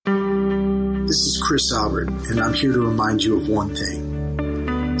This is Chris Albert, and I'm here to remind you of one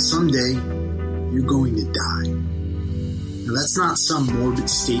thing. Someday, you're going to die. Now, that's not some morbid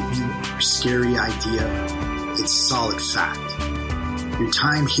statement or scary idea. It's solid fact. Your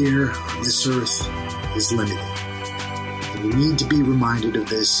time here on this earth is limited. And you need to be reminded of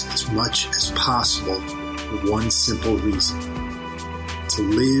this as much as possible for one simple reason. To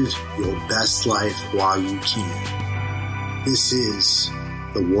live your best life while you can. This is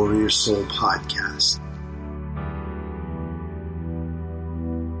the Warrior Soul Podcast.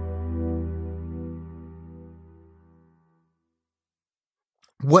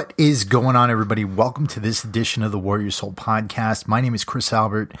 What is going on, everybody? Welcome to this edition of the Warrior Soul Podcast. My name is Chris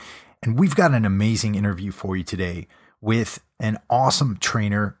Albert, and we've got an amazing interview for you today with an awesome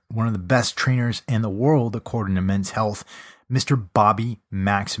trainer, one of the best trainers in the world according to Men's Health, Mr. Bobby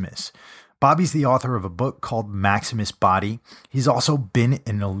Maximus. Bobby's the author of a book called Maximus Body. He's also been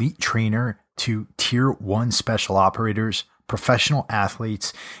an elite trainer to Tier 1 special operators, professional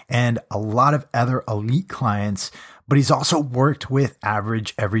athletes, and a lot of other elite clients, but he's also worked with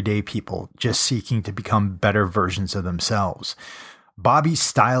average, everyday people just seeking to become better versions of themselves. Bobby's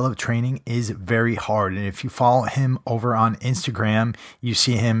style of training is very hard. And if you follow him over on Instagram, you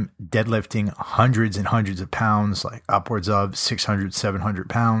see him deadlifting hundreds and hundreds of pounds, like upwards of 600, 700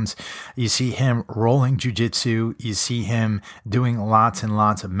 pounds. You see him rolling jujitsu. You see him doing lots and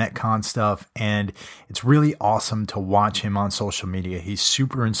lots of Metcon stuff. And it's really awesome to watch him on social media. He's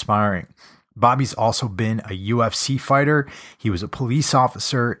super inspiring. Bobby's also been a UFC fighter. He was a police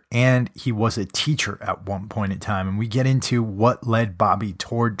officer and he was a teacher at one point in time. And we get into what led Bobby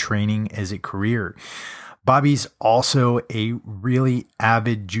toward training as a career. Bobby's also a really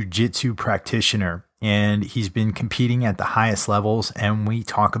avid jiu-jitsu practitioner, and he's been competing at the highest levels, and we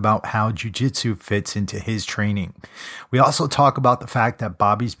talk about how jiu-jitsu fits into his training. We also talk about the fact that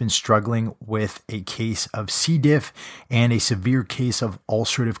Bobby's been struggling with a case of C. diff and a severe case of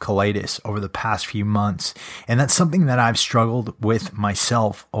ulcerative colitis over the past few months, and that's something that I've struggled with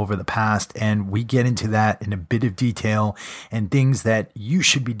myself over the past, and we get into that in a bit of detail and things that you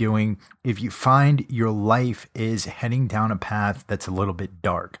should be doing if you find your life is heading down a path that's a little bit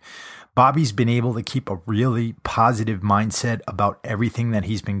dark. Bobby's been able to keep a really positive mindset about everything that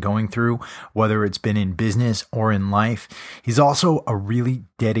he's been going through, whether it's been in business or in life. He's also a really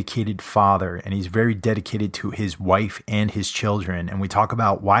dedicated father, and he's very dedicated to his wife and his children. And we talk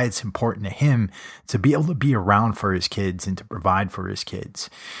about why it's important to him to be able to be around for his kids and to provide for his kids.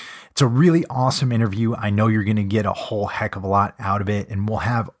 It's a really awesome interview. I know you're going to get a whole heck of a lot out of it, and we'll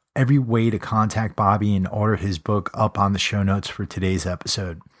have every way to contact Bobby and order his book up on the show notes for today's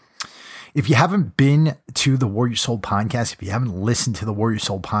episode. If you haven't been to the Warrior Soul Podcast, if you haven't listened to the Warrior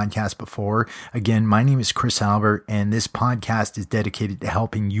Soul Podcast before, again, my name is Chris Albert, and this podcast is dedicated to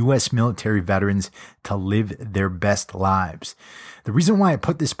helping U.S. military veterans to live their best lives. The reason why I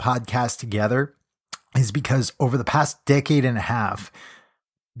put this podcast together is because over the past decade and a half,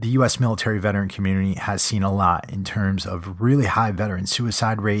 the U.S. military veteran community has seen a lot in terms of really high veteran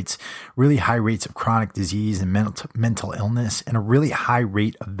suicide rates, really high rates of chronic disease and mental illness, and a really high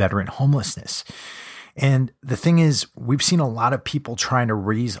rate of veteran homelessness. And the thing is, we've seen a lot of people trying to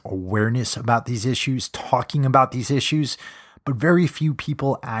raise awareness about these issues, talking about these issues, but very few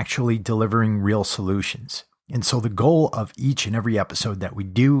people actually delivering real solutions. And so the goal of each and every episode that we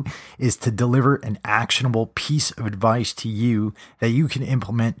do is to deliver an actionable piece of advice to you that you can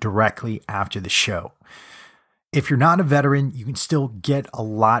implement directly after the show. If you're not a veteran, you can still get a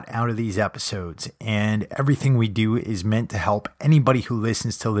lot out of these episodes, and everything we do is meant to help anybody who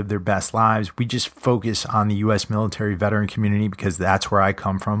listens to live their best lives. We just focus on the U.S. military veteran community because that's where I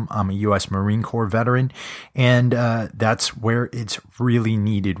come from. I'm a U.S. Marine Corps veteran, and that's where it's really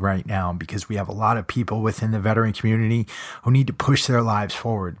needed right now because we have a lot of people within the veteran community who need to push their lives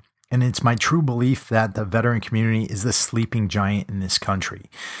forward. And it's my true belief that the veteran community is the sleeping giant in this country,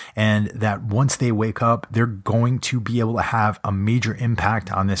 and that once they wake up, they're going to be able to have a major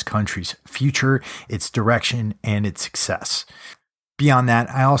impact on this country's future, its direction, and its success. Beyond that,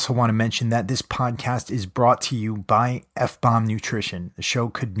 I also want to mention that this podcast is brought to you by F-Bomb Nutrition. The show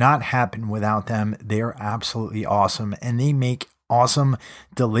could not happen without them. They are absolutely awesome, and they make awesome,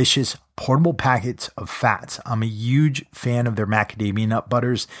 delicious, portable packets of fats. I'm a huge fan of their macadamia nut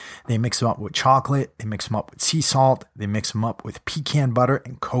butters. They mix them up with chocolate. They mix them up with sea salt. They mix them up with pecan butter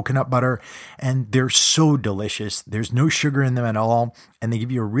and coconut butter. And they're so delicious. There's no sugar in them at all. And they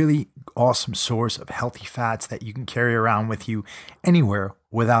give you a really awesome source of healthy fats that you can carry around with you anywhere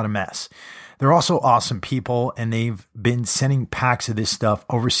without a mess. They're also awesome people, and they've been sending packs of this stuff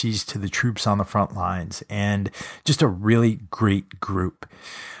overseas to the troops on the front lines, and just a really great group.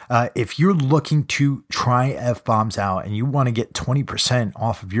 If you're looking to try F-bombs out and you want to get 20%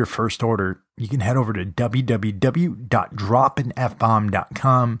 off of your first order, you can head over to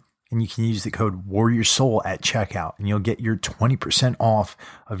www.dropinfbomb.com and you can use the code WarriorSoul at checkout and you'll get your 20% off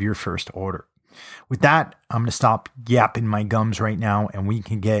of your first order. With that, I'm going to stop yapping my gums right now and we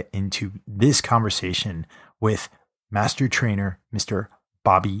can get into this conversation with Master Trainer, Mr.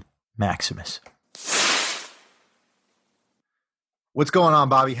 Bobby Maximus. What's going on,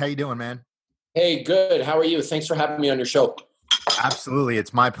 Bobby? How you doing, man? Hey, good. How are you? Thanks for having me on your show. Absolutely.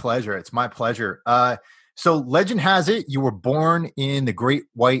 It's my pleasure. It's my pleasure. So legend has it, you were born in the Great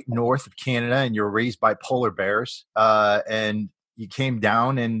White North of Canada and you were raised by polar bears. And you came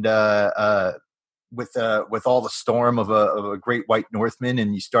down and with all the storm of a Great White Northman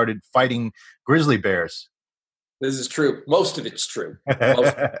and you started fighting grizzly bears. This is true. Most of it's true.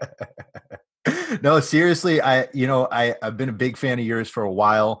 No, seriously, I've been a big fan of yours for a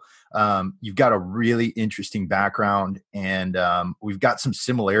while. You've got a really interesting background and we've got some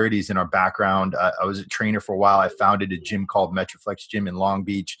similarities in our background. I was a trainer for a while. I founded a gym called Metroflex Gym in Long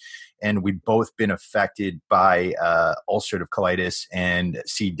Beach, and we've both been affected by ulcerative colitis and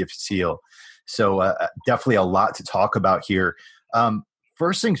C. difficile. So definitely a lot to talk about here.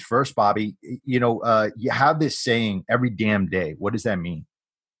 First things first, Bobby, you have this saying, every damn day. What does that mean?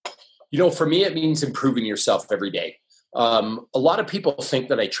 For me, it means improving yourself every day. A lot of people think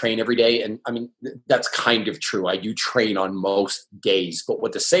that I train every day. And I mean, that's kind of true. I do train on most days. But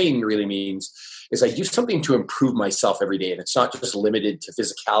what the saying really means is I do something to improve myself every day. And it's not just limited to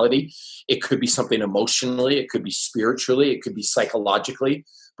physicality. It could be something emotionally. It could be spiritually. It could be psychologically.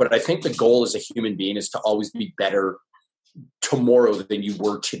 But I think the goal as a human being is to always be better tomorrow than you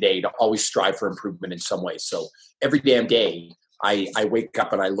were today, to always strive for improvement in some way. So every damn day, I wake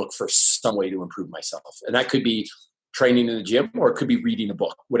up and I look for some way to improve myself. And that could be training in the gym or it could be reading a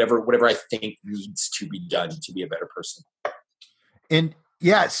book, whatever I think needs to be done to be a better person. And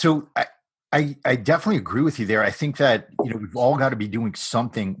yeah, so I definitely agree with you there. I think that, we've all got to be doing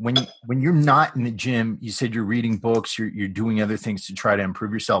something. When you're not in the gym, you said you're reading books, you're doing other things to try to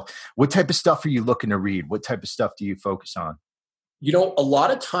improve yourself. What type of stuff are you looking to read? What type of stuff do you focus on? A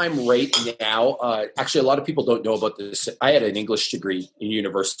lot of time right now, actually, a lot of people don't know about this. I had an English degree in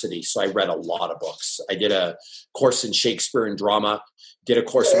university, so I read a lot of books. I did a course in Shakespeare and drama, did a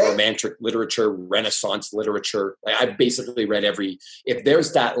course in romantic literature, Renaissance literature. I've basically read if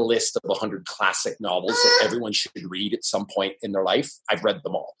there's that list of 100 classic novels that everyone should read at some point in their life, I've read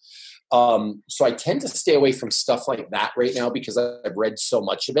them all. So I tend to stay away from stuff like that right now because I've read so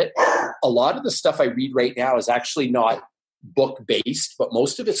much of it. A lot of the stuff I read right now is actually not book based, but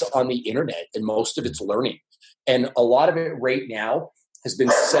most of it's on the internet and most of it's learning. And a lot of it right now has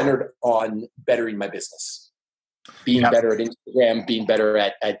been centered on bettering my business, being better at Instagram, being better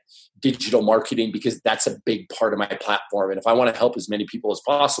at digital marketing, because that's a big part of my platform. And if I want to help as many people as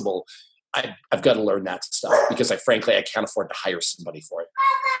possible, I've got to learn that stuff because frankly, I can't afford to hire somebody for it.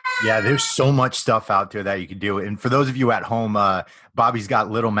 Yeah, there's so much stuff out there that you can do. And for those of you at home, Bobby's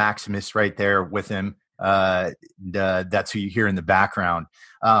got little Maximus right there with him. That's who you hear in the background.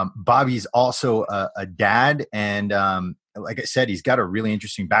 Bobby's also a dad, and like I said, he's got a really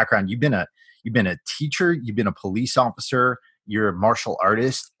interesting background. You've been a teacher, you've been a police officer, you're a martial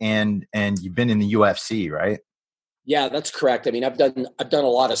artist, and you've been in the UFC, right? Yeah, that's correct. I mean, I've done a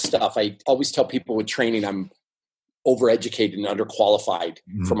lot of stuff. I always tell people with training, I'm overeducated and underqualified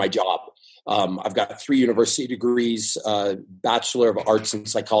for my job. I've got 3 university degrees, Bachelor of Arts in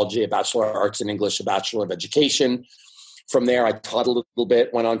Psychology, a Bachelor of Arts in English, a Bachelor of Education. From there, I taught a little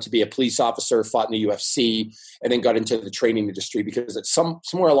bit, went on to be a police officer, fought in the UFC, and then got into the training industry because it's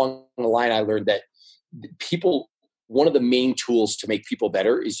somewhere along the line I learned that one of the main tools to make people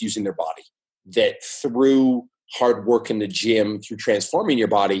better is using their body. That through hard work in the gym, through transforming your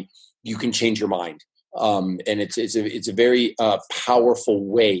body, you can change your mind. And it's a very powerful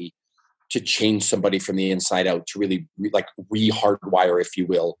way to change somebody from the inside out, to really re-hardwire, if you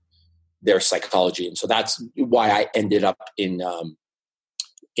will, their psychology. And so that's why I ended up in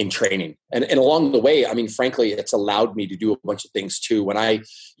training. And along the way, I mean, frankly, it's allowed me to do a bunch of things too. When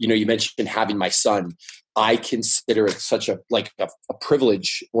you mentioned having my son, I consider it such a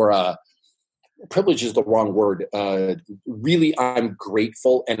privilege, or privilege is the wrong word. Really, I'm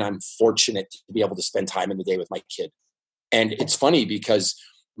grateful and I'm fortunate to be able to spend time in the day with my kid. And it's funny because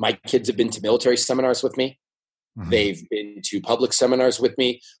my kids have been to military seminars with me. They've been to public seminars with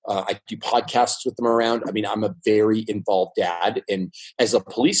me. I do podcasts with them around. I mean, I'm a very involved dad. And as a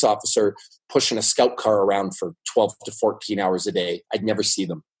police officer, pushing a scout car around for 12 to 14 hours a day, I'd never see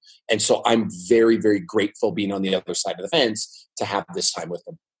them. And so I'm very, very grateful being on the other side of the fence to have this time with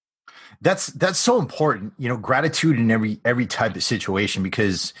them. That's so important, gratitude in every type of situation,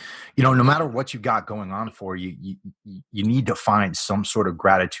 because, no matter what you've got going on for you, you need to find some sort of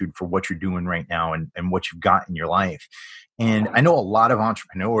gratitude for what you're doing right now and what you've got in your life. And I know a lot of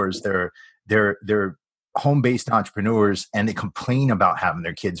entrepreneurs, they're home-based entrepreneurs, and they complain about having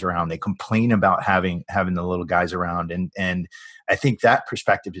their kids around. They complain about having the little guys around. And I think that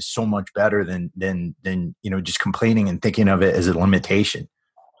perspective is so much better than just complaining and thinking of it as a limitation.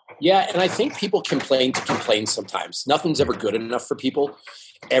 Yeah, and I think people complain to complain sometimes. Nothing's ever good enough for people.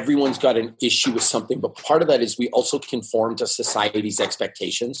 Everyone's got an issue with something, but part of that is we also conform to society's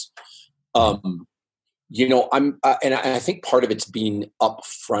expectations. And I think part of it's being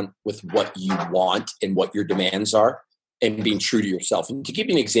upfront with what you want and what your demands are, and being true to yourself. And to give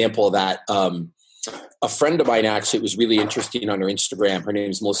you an example of that, a friend of mine, actually, it was really interesting on her Instagram. Her name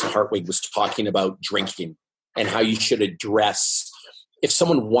is Melissa Hartwig, was talking about drinking and how you should address if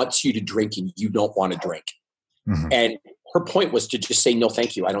someone wants you to drink and you don't want to drink. And her point was to just say, no,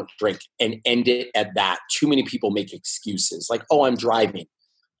 thank you, I don't drink, and end it at that. Too many people make excuses like, oh, I'm driving.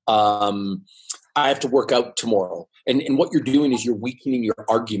 I have to work out tomorrow. And what you're doing is you're weakening your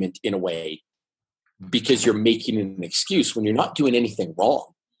argument in a way, because you're making an excuse when you're not doing anything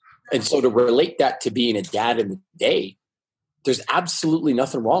wrong. And so to relate that to being a dad in the day, there's absolutely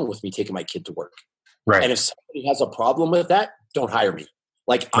nothing wrong with me taking my kid to work. Right. And if somebody has a problem with that, don't hire me.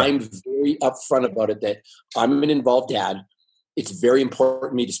 Like, right. I'm very upfront about it, that I'm an involved dad. It's very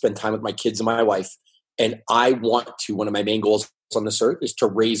important to me to spend time with my kids and my wife. And I want to, one of my main goals on this earth is to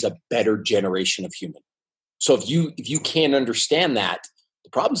raise a better generation of human. So if you can't understand that, the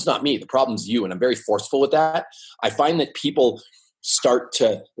problem's not me, the problem's you. And I'm very forceful with that. I find that people start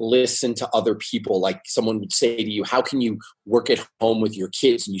to listen to other people. Like someone would say to you, how can you work at home with your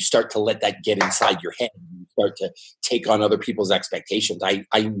kids? And you start to let that get inside your head. You start to take on other people's expectations. I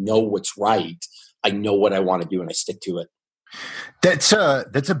know what's right. I know what I want to do, and I stick to it. That's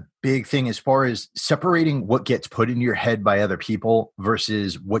a big thing as far as separating what gets put in your head by other people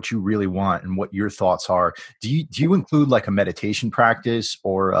versus what you really want and what your thoughts are. Do you include like a meditation practice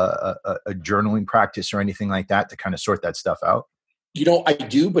or a journaling practice or anything like that to kind of sort that stuff out? I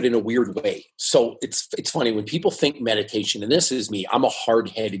do, but in a weird way. So it's funny when people think meditation, and this is me, I'm a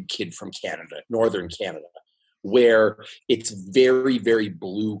hard-headed kid from Canada, Northern Canada, where it's very, very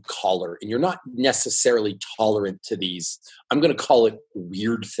blue collar, and you're not necessarily tolerant to these, I'm going to call it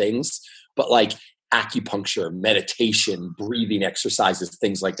weird things, but like acupuncture, meditation, breathing exercises,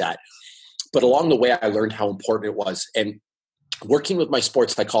 things like that. But along the way, I learned how important it was. And working with my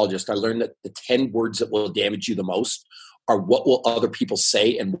sports psychologist, I learned that the 10 words that will damage you the most are what will other people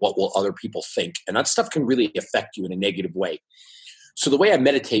say and what will other people think. And that stuff can really affect you in a negative way. So the way I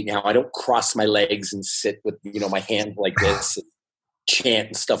meditate now, I don't cross my legs and sit with, my hands like this and chant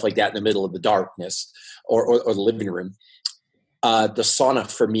and stuff like that in the middle of the darkness or the living room. The sauna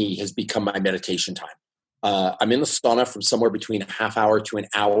for me has become my meditation time. I'm in the sauna from somewhere between a half hour to an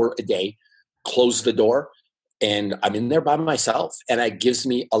hour a day, close the door, and I'm in there by myself. And it gives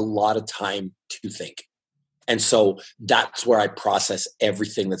me a lot of time to think. And so that's where I process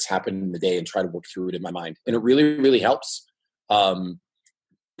everything that's happened in the day and try to work through it in my mind. And it really, really helps. And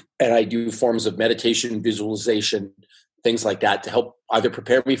I do forms of meditation, visualization, things like that to help either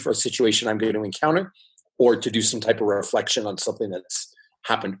prepare me for a situation I'm going to encounter or to do some type of reflection on something that's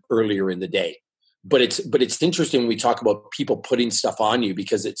happened earlier in the day. But it's interesting when we talk about people putting stuff on you,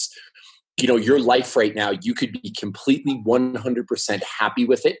 because it's, your life right now, you could be completely 100% happy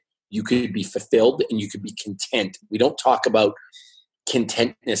with it. You could be fulfilled and you could be content. We don't talk about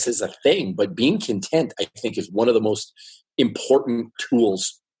contentness as a thing, but being content, I think, is one of the most important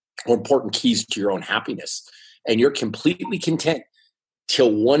tools or important keys to your own happiness. And you're completely content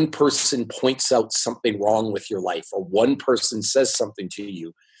till one person points out something wrong with your life or one person says something to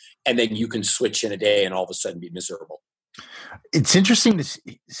you, and then you can switch in a day and all of a sudden be miserable. It's interesting to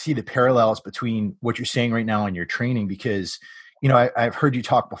see the parallels between what you're saying right now and your training, because I've heard you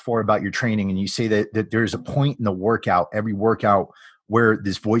talk before about your training, and you say that there's a point in the workout, every workout, where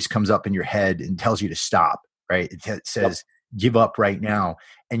this voice comes up in your head and tells you to stop, right? It says, give up right now.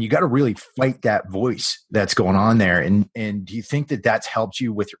 And you got to really fight that voice that's going on there. And do you think that that's helped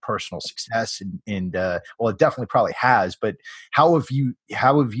you with your personal success? And well, it definitely probably has, but how have you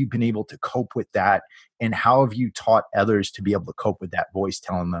been able to cope with that? And how have you taught others to be able to cope with that voice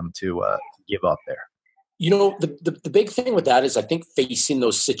telling them to give up there? The big thing with that is I think facing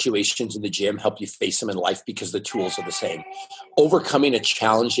those situations in the gym help you face them in life because the tools are the same. Overcoming a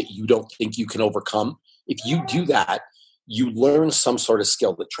challenge that you don't think you can overcome, if you do that, you learn some sort of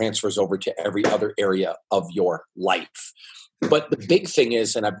skill that transfers over to every other area of your life. But the big thing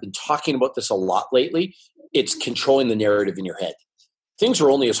is, and I've been talking about this a lot lately, it's controlling the narrative in your head. Things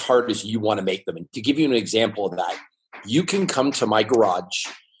are only as hard as you want to make them. And to give you an example of that, you can come to my garage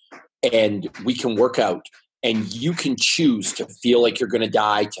and we can work out, and you can choose to feel like you're going to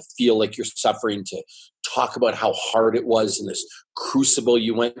die, to feel like you're suffering, to talk about how hard it was in this crucible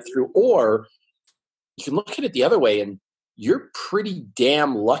you went through. Or you can look at it the other way, and you're pretty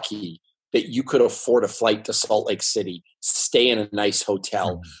damn lucky that you could afford a flight to Salt Lake City, stay in a nice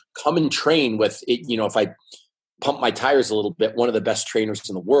hotel, come and train with it. If I pump my tires a little bit, one of the best trainers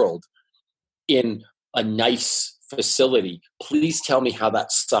in the world in a nice facility. Please tell me how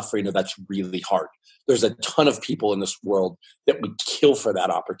that's suffering or that's really hard. There's a ton of people in this world that would kill for that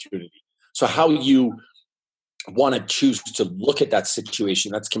opportunity. So how you want to choose to look at that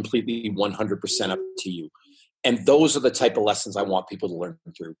situation, that's completely 100% up to you. And those are the type of lessons I want people to learn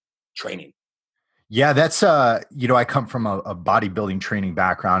through training. Yeah, that's, I come from a bodybuilding training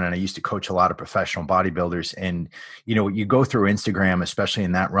background, and I used to coach a lot of professional bodybuilders. And, you go through Instagram, especially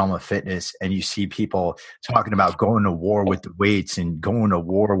in that realm of fitness, and you see people talking about going to war with the weights and going to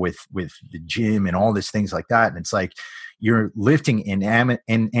war with the gym and all these things like that. And it's like, you're lifting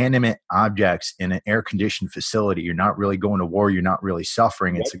inanimate objects in an air-conditioned facility. You're not really going to war. You're not really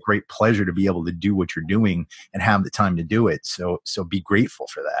suffering. It's a great pleasure to be able to do what you're doing and have the time to do it. So be grateful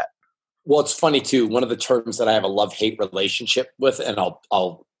for that. Well, it's funny too. One of the terms that I have a love-hate relationship with, and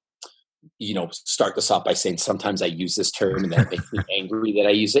I'll start this off by saying sometimes I use this term and that makes me angry that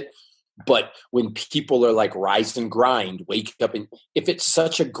I use it. But when people are like, rise and grind, wake up, and if it's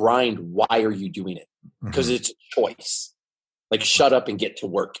such a grind, why are you doing it? Because it's a choice. Like, shut up and get to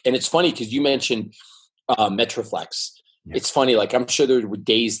work. And it's funny because you mentioned Metroflex. Yeah. It's funny, like, I'm sure there were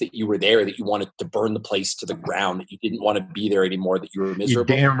days that you were there that you wanted to burn the place to the ground, that you didn't want to be there anymore, that you were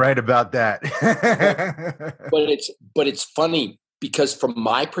miserable. You're damn right about that. but it's funny because from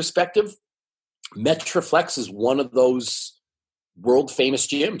my perspective, Metroflex is one of those world famous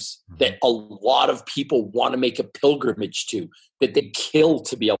gyms that a lot of people want to make a pilgrimage to, that they kill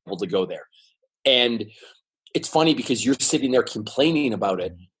to be able to go there. And it's funny because you're sitting there complaining about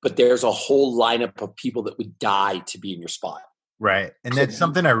it, but there's a whole lineup of people that would die to be in your spot. Right. And that's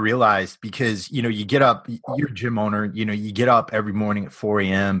something I realized because, you get up, you're a gym owner, you get up every morning at 4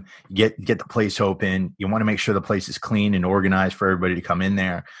 a.m., you get the place open. You want to make sure the place is clean and organized for everybody to come in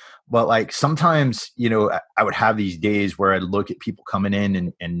there. But like sometimes, I would have these days where I'd look at people coming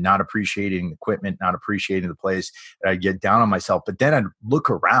in and not appreciating the equipment, not appreciating the place, and I'd get down on myself. But then I'd look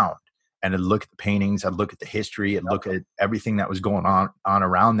around and I'd look at the paintings, I'd look at the history, I'd look at everything that was going on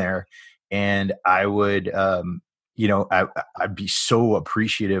around there. And I would, I'd be so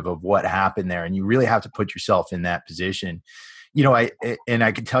appreciative of what happened there. And you really have to put yourself in that position. I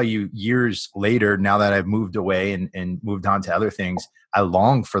can tell you years later, now that I've moved away and moved on to other things, I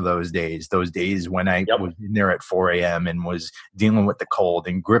long for those days when I was in there at 4 a.m. and was dealing with the cold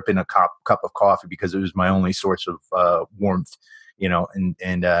and gripping a cup of coffee because it was my only source of warmth,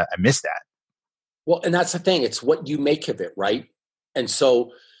 and I miss that. Well, and that's the thing. It's what you make of it, right? And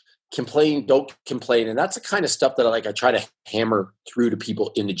so don't complain. And that's the kind of stuff that I try to hammer through to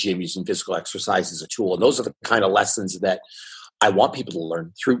people in the gym using physical exercise as a tool. And those are the kind of lessons that I want people to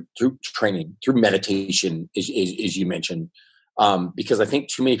learn through training, through meditation, as you mentioned. Because I think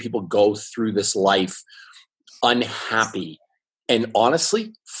too many people go through this life unhappy and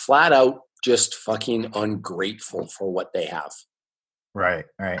honestly, flat out just fucking ungrateful for what they have. Right.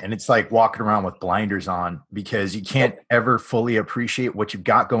 And it's like walking around with blinders on because you can't ever fully appreciate what you've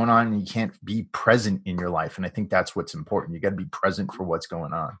got going on, and you can't be present in your life. And I think that's what's important. You got to be present for what's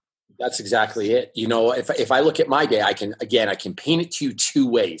going on. That's exactly it. If I look at my day, I can paint it to you two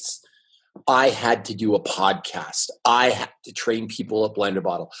ways. I had to do a podcast. I had to train people at Blender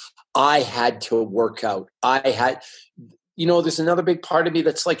Bottle. I had to work out. There's another big part of me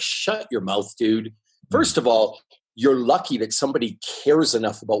that's like, shut your mouth, dude. First of all, you're lucky that somebody cares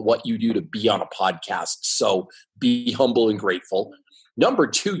enough about what you do to be on a podcast. So be humble and grateful. Number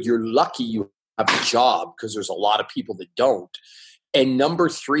two, you're lucky you have a job because there's a lot of people that don't. And number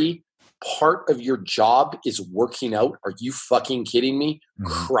three, part of your job is working out. Are you fucking kidding me?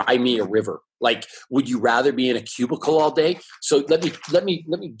 Cry me a river. Like, would you rather be in a cubicle all day? So let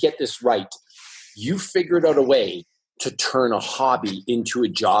me get this right. You figured out a way to turn a hobby into a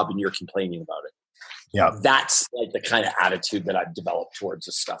job and you're complaining about it. Yeah. That's like the kind of attitude that I've developed towards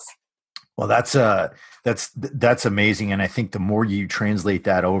this stuff. Well, that's amazing. And I think the more you translate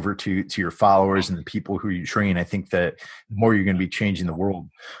that over to your followers and the people who you train, I think that the more you're going to be changing the world.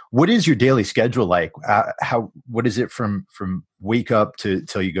 What is your daily schedule like? What is it from wake up to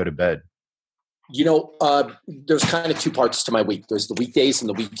till you go to bed? There's kind of two parts to my week. There's the weekdays and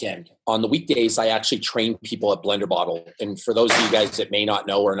the weekend. On the weekdays, I actually train people at Blender Bottle. And for those of you guys that may not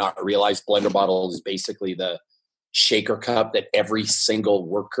know or not realize, Blender Bottle is basically the shaker cup that every single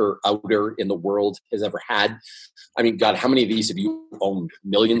worker outer in the world has ever had. I mean, God, how many of these have you owned?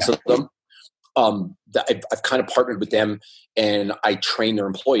 Millions of them. I've kind of partnered with them, and I train their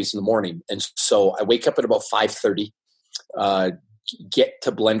employees in the morning. And so I wake up at about 5:30, get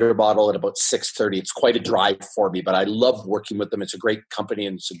to Blender Bottle at about 6:30. It's quite a drive for me, but I love working with them. It's a great company,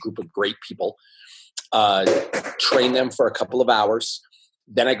 and it's a group of great people. Train them for a couple of hours.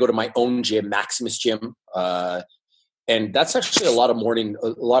 Then I go to my own gym, Maximus Gym. And that's actually a lot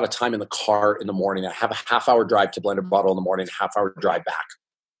of time in the car in the morning. I have a half-hour drive to Blender Bottle in the morning, half-hour drive back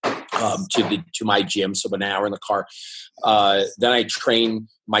to my gym, so an hour in the car. Then I train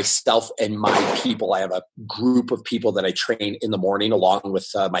myself and my people. I have a group of people that I train in the morning, along with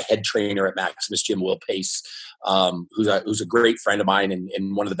my head trainer at Maximus Gym, Will Pace, who's a great friend of mine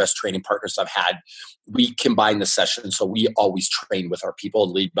and one of the best training partners I've had. We combine the sessions, so we always train with our people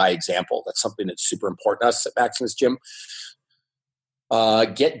and lead by example. That's something that's super important to us at Maximus Gym.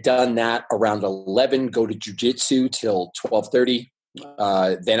 Get done that around 11, go to jiu-jitsu till 12:30.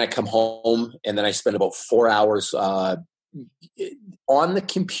 Then I come home, and then I spend about 4 hours on the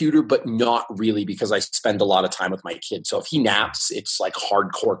computer, but not really, because I spend a lot of time with my kid. So if he naps, it's like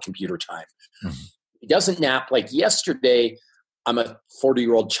hardcore computer time. Mm-hmm. He doesn't nap. Like yesterday, I'm a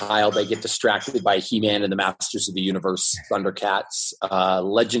 40-year-old child. I get distracted by He-Man and the Masters of the Universe, Thundercats.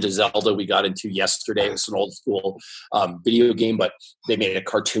 Legend of Zelda we got into yesterday. It's an old school video game, but they made a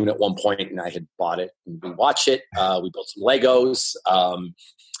cartoon at one point, and I had bought it, and we watch it. We built some Legos.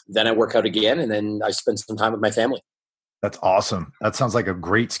 Then I work out again, and then I spend some time with my family. That's awesome. That sounds like a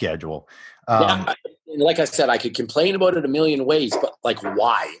great schedule. Yeah, like I said, I could complain about it a million ways, but like,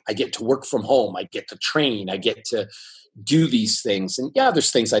 why? I get to work from home. I get to train. I get to do these things. And yeah,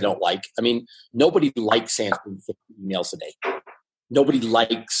 there's things I don't like. I mean, nobody likes answering 50 emails a day. Nobody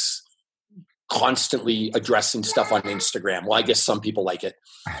likes constantly addressing stuff on Instagram. Well, I guess some people like it.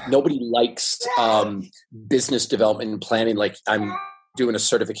 Nobody likes business development and planning. Like, I'm doing a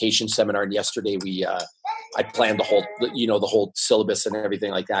certification seminar, and yesterday I planned the whole syllabus and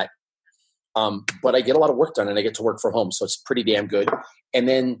everything like that. But I get a lot of work done, and I get to work from home. So it's pretty damn good. And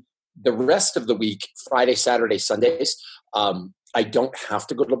then the rest of the week, Friday, Saturday, Sundays, I don't have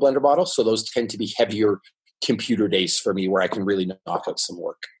to go to Blender Bottle. So those tend to be heavier computer days for me, where I can really knock out some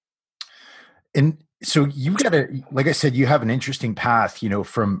work. And so you got like I said, you have an interesting path,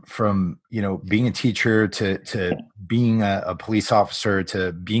 from being a teacher to being a police officer,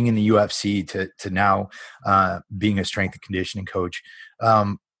 to being in the UFC, to now being a strength and conditioning coach.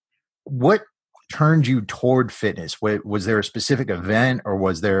 What turned you toward fitness? Was there a specific event, or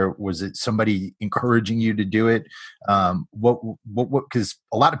was it somebody encouraging you to do it? What, because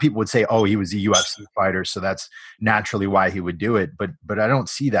a lot of people would say, oh, he was a UFC fighter, so that's naturally why he would do it. But I don't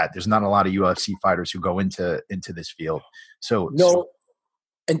see that. There's not a lot of UFC fighters who go into this field. So.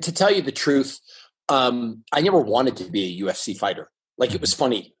 And to tell you the truth, I never wanted to be a UFC fighter. Like, it was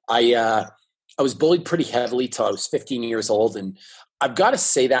funny. I was bullied pretty heavily till I was 15 years old. And I've got to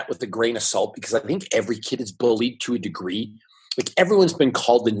say that with a grain of salt, because I think every kid is bullied to a degree. Like, everyone's been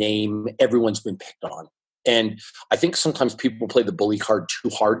called the name. Everyone's been picked on. And I think sometimes people play the bully card too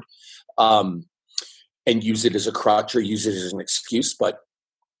hard and use it as a crutch or use it as an excuse. But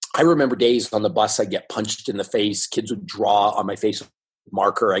I remember days on the bus, I'd get punched in the face. Kids would draw on my face with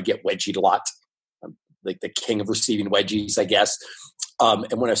marker. I get wedgied a lot. I'm like the king of receiving wedgies, I guess.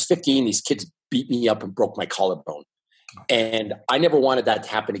 And when I was 15, these kids beat me up and broke my collarbone. And I never wanted that to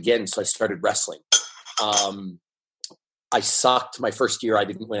happen again, so I started wrestling. I sucked my first year. I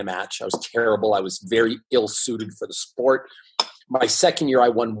didn't win a match. I was terrible. I was very ill-suited for the sport. My second year, I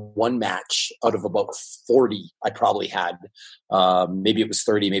won one match out of about 40 I probably had. Maybe it was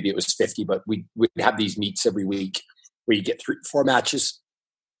 30, maybe it was 50, but we'd have these meets every week where you get 3-4 matches.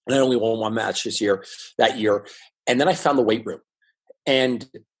 And I only won one match that year. And then I found the weight room. And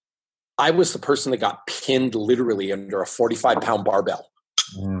I was the person that got pinned literally under a 45-pound barbell.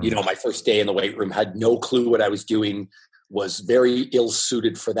 My first day in the weight room, had no clue what I was doing, was very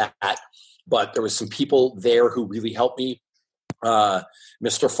ill-suited for that. But there was some people there who really helped me.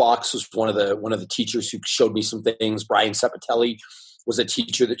 Mr. Fox was one of the teachers who showed me some things. Brian Sepatelli was a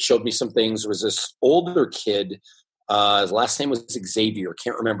teacher that showed me some things. There was this older kid His last name was Xavier.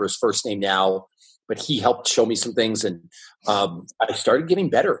 Can't remember his first name now, but he helped show me some things. And I started getting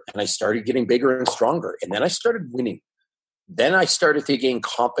better, and I started getting bigger and stronger. And then I started winning. Then I started to gain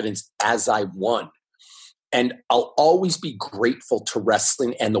confidence as I won. And I'll always be grateful to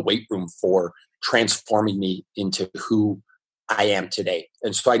wrestling and the weight room for transforming me into who I am today.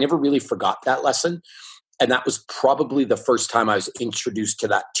 And so I never really forgot that lesson. And that was probably the first time I was introduced to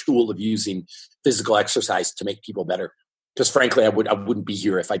that tool of using physical exercise to make people better. Because frankly, I wouldn't be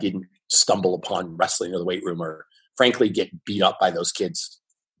here if I didn't stumble upon wrestling or the weight room, or frankly get beat up by those kids.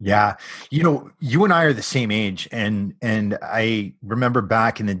 Yeah. You and I are the same age. And I remember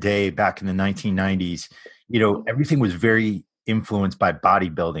back in the day, back in the 1990s, everything was very influenced by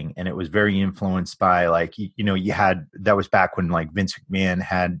bodybuilding, and it was very influenced by that was back when like Vince McMahon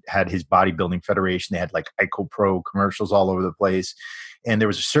had his bodybuilding federation. They had like Ico Pro commercials all over the place. And there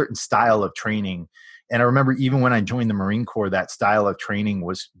was a certain style of training. And I remember even when I joined the Marine Corps, that style of training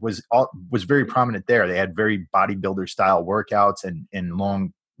was very prominent there. They had very bodybuilder style workouts and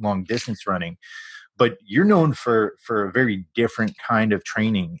long distance running. But you're known for a very different kind of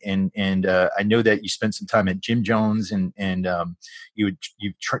training, and I know that you spent some time at Jim Jones, and you've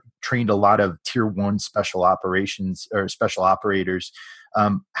trained a lot of tier 1 special operations or special operators.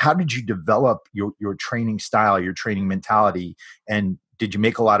 How did you develop your training style, your training mentality, and did you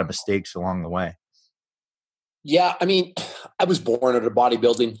make a lot of mistakes along the way? Yeah, I mean, I was born out of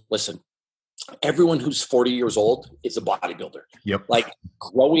bodybuilding. Listen, everyone who's 40 years old is a bodybuilder. Yep. Like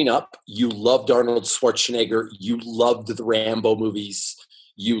growing up, you loved Arnold Schwarzenegger. You loved the Rambo movies.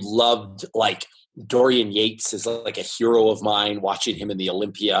 You loved like Dorian Yates is like a hero of mine, watching him in the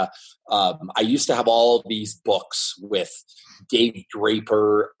Olympia. I used to have all these books with Dave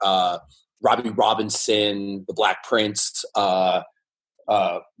Draper, Robbie Robinson, The Black Prince, Tom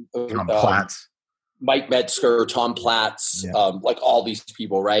Platz. Mike Metzger, Tom Platz, like all these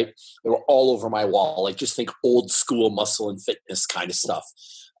people, right? They were all over my wall. Like just think old school muscle and fitness kind of stuff.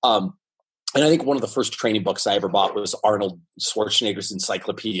 And I think one of the first training books I ever bought was Arnold Schwarzenegger's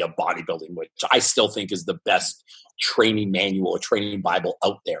Encyclopedia of Bodybuilding, which I still think is the best training manual, training Bible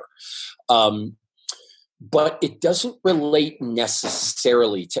out there. But it doesn't relate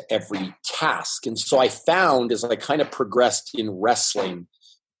necessarily to every task. And so I found as I kind of progressed in wrestling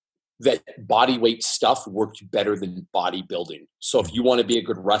that body weight stuff worked better than bodybuilding. So if you want to be a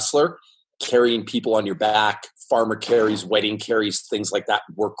good wrestler, carrying people on your back, farmer carries, wedding carries, things like that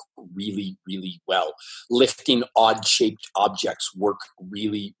work really, really well. Lifting odd-shaped objects work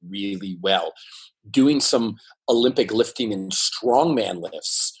really, really well. Doing some Olympic lifting and strongman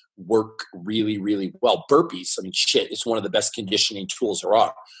lifts work really, really well. Burpees, I mean, shit, it's one of the best conditioning tools there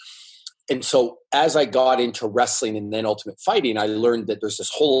are. And so as I got into wrestling and then ultimate fighting, I learned that there's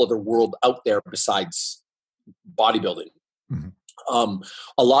this whole other world out there besides bodybuilding. Mm-hmm.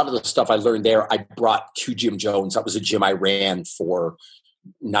 A lot of the stuff I learned there, I brought to Jim Jones. That was a gym I ran for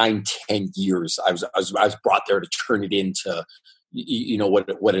 9-10 years. I was brought there to turn it into,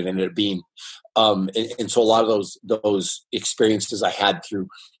 what it ended up being. And so a lot of those experiences I had through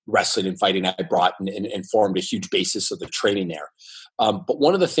wrestling and fighting, I brought and formed a huge basis of the training there. But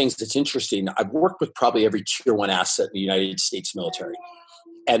one of the things that's interesting, I've worked with probably every tier 1 asset in the United States military.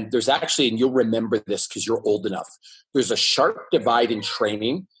 And there's actually, and you'll remember this because you're old enough, there's a sharp divide in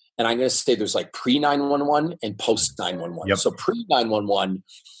training. And I'm going to say there's like pre-911 and post-911. Yep. So pre-911,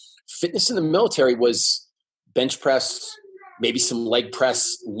 fitness in the military was bench press, maybe some leg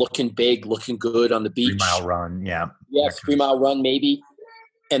press, looking big, looking good on the beach. 3-mile run, yeah. Yeah, 3-mile run maybe.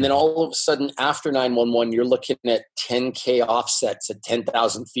 And then all of a sudden after 911, you're looking at 10K offsets at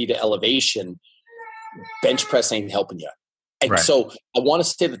 10,000 feet of elevation. Bench press ain't helping you. And so I want to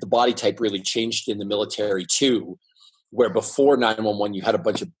say that the body type really changed in the military too, where before 911, you had a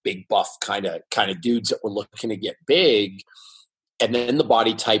bunch of big buff kind of dudes that were looking to get big. And then the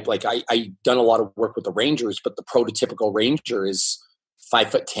body type, like I done a lot of work with the Rangers, but the prototypical Ranger is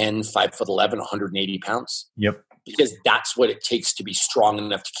 5'10", 5'11", 180 pounds. Yep. Because that's what it takes to be strong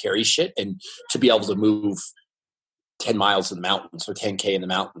enough to carry shit and to be able to move 10 miles in the mountains or 10K in the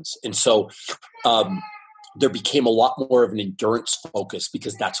mountains. And so there became a lot more of an endurance focus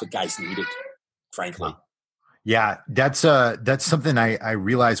because that's what guys needed, frankly. Yeah, that's something I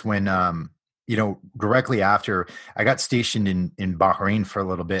realized when, directly after I got stationed in Bahrain for a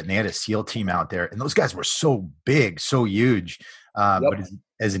little bit, and they had a SEAL team out there, and those guys were so big, so huge. But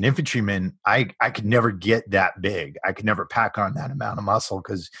as an infantryman, I could never get that big. I could never pack on that amount of muscle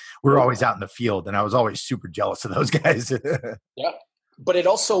because we were always out in the field, and I was always super jealous of those guys. Yeah. But it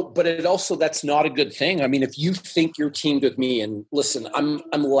also, that's not a good thing. I mean, if you think you're teamed with me, and listen, I'm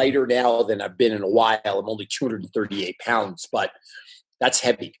lighter now than I've been in a while. I'm only 238 pounds, but that's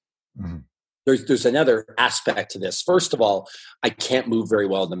heavy. Mm-hmm. There's another aspect to this. First of all, I can't move very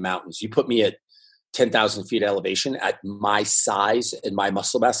well in the mountains. You put me at 10,000 feet elevation at my size and my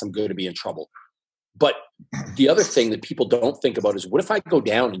muscle mass, I'm going to be in trouble. But the other thing that people don't think about is, what if I go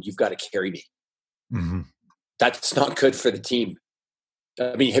down and you've got to carry me? Mm-hmm. That's not good for the team.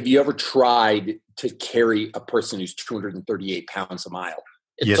 I mean, have you ever tried to carry a person who's 238 pounds a mile?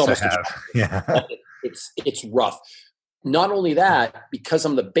 Yes, I have. Yeah. It's rough. Not only that, because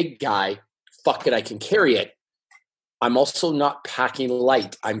I'm the big guy, fuck it, I can carry it. I'm also not packing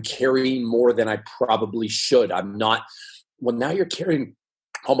light. I'm carrying more than I probably should. I'm not. Well, now you're carrying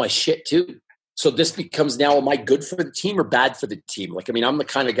all my shit too. So this becomes now, am I good for the team or bad for the team? Like, I mean, I'm the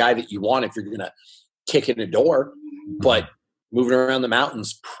kind of guy that you want if you're going to kick in the door, but moving around the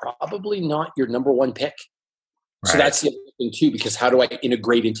mountains, probably not your number one pick. Right. So that's the other thing too, because how do I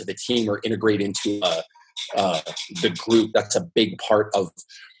integrate into the team or integrate into the group? That's a big part of,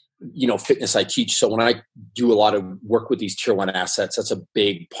 fitness I teach. So when I do a lot of work with these tier 1 assets, that's a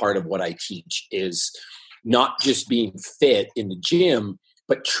big part of what I teach, is not just being fit in the gym,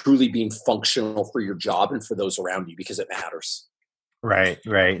 but truly being functional for your job and for those around you, because it matters. Right.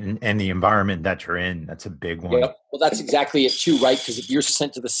 And the environment that you're in, that's a big one. Yep. Well, that's exactly it too, right? Because if you're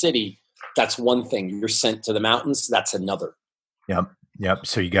sent to the city, that's one thing. You're sent to the mountains, that's another. Yep.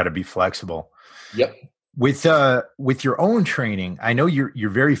 So you got to be flexible. Yep. With your own training, I know you're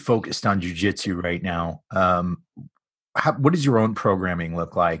very focused on jiu-jitsu right now. What does your own programming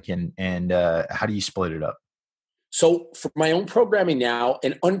look like, and how do you split it up? So for my own programming now,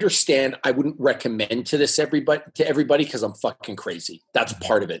 and understand, I wouldn't recommend to everybody because I'm fucking crazy. That's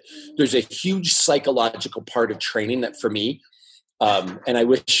part of it. There's a huge psychological part of training that for me, and I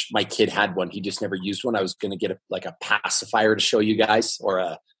wish my kid had one. He just never used one. I was going to get a pacifier to show you guys,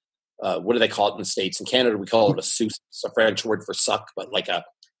 or what do they call it in the States? In Canada, we call it a suce. It's a French word for suck, but I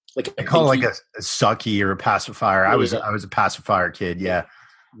call it a sucky or a pacifier. Yeah. I was a pacifier kid. Yeah.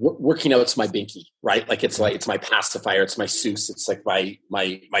 Working out's my binky, right? It's my pacifier. It's my Seuss. It's like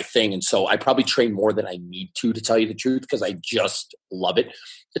my thing. And so I probably train more than I need to tell you the truth, because I just love it.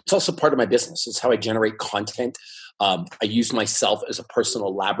 It's also part of my business. It's how I generate content. I use myself as a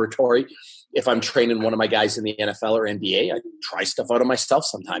personal laboratory. If I'm training one of my guys in the NFL or NBA, I try stuff out of myself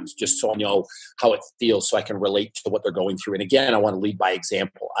sometimes, just so I know how it feels, so I can relate to what they're going through. And again, I want to lead by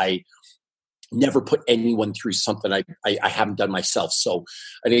example. I never put anyone through something I haven't done myself. So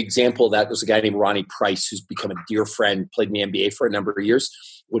an example of that was a guy named Ronnie Price, who's become a dear friend, played in the NBA for a number of years.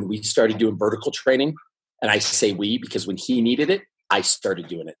 When we started doing vertical training, and I say we because when he needed it, I started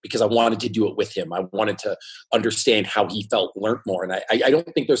doing it because I wanted to do it with him. I wanted to understand how he felt, learn more. And I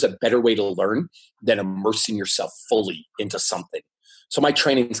don't think there's a better way to learn than immersing yourself fully into something. So my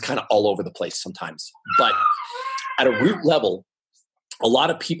training is kind of all over the place sometimes. But at a root level, a lot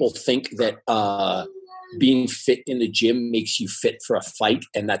of people think that being fit in the gym makes you fit for a fight,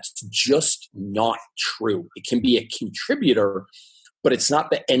 and that's just not true. It can be a contributor, but it's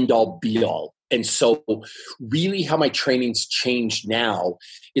not the end-all, be-all. And so really how my training's changed now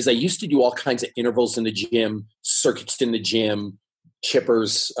is I used to do all kinds of intervals in the gym, circuits in the gym,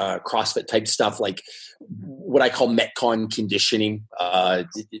 chippers, CrossFit type stuff, like what I call Metcon conditioning.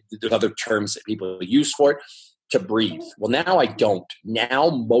 There's other terms that people use for it. To breathe. Well, now I don't. Now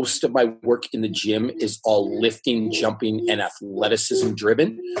most of my work in the gym is all lifting, jumping, and athleticism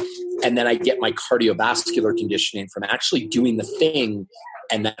driven. And then I get my cardiovascular conditioning from actually doing the thing,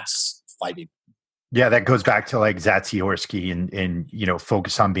 and that's fighting. Yeah, that goes back to like Zatsiorsky and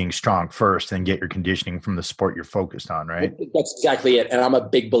focus on being strong first and get your conditioning from the sport you're focused on, right? That's exactly it. And I'm a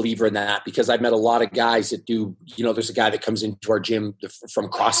big believer in that, because I've met a lot of guys that do, there's a guy that comes into our gym from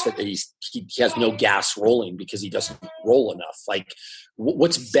CrossFit that he has no gas rolling because he doesn't roll enough. Like,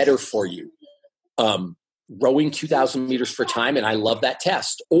 what's better for you? Rowing 2,000 meters for time, and I love that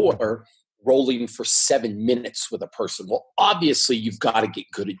test, or rolling for 7 minutes with a person. Well, obviously you've got to get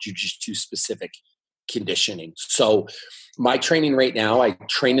good at jiu-jitsu specific conditioning. So my training right now, I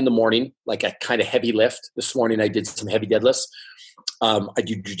train in the morning, like a kind of heavy lift. This morning I did some heavy deadlifts. I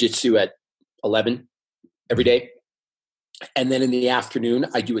do jiu-jitsu at 11 every day. And then in the afternoon,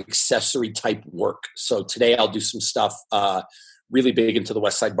 I do accessory type work. So today I'll do some stuff, really big into the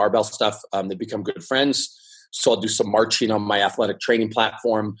West Side Barbell stuff. They become good friends. So I'll do some marching on my athletic training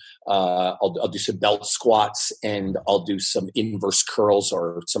platform. I'll do some belt squats, and I'll do some inverse curls,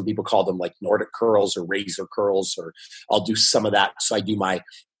 or some people call them like Nordic curls or razor curls, or I'll do some of that. So I do my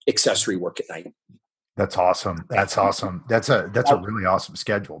accessory work at night. That's awesome. That's awesome. That's a really awesome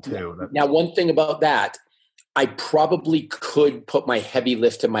schedule too. Now, one thing about that, I probably could put my heavy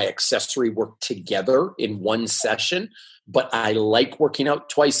lift and my accessory work together in one session, but I like working out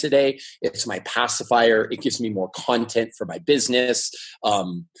twice a day. It's my pacifier. It gives me more content for my business.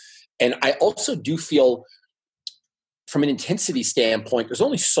 And I also do feel from an intensity standpoint, there's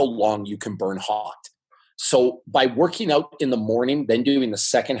only so long you can burn hot. So by working out in the morning, then doing the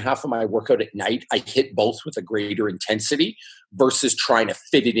second half of my workout at night, I hit both with a greater intensity versus trying to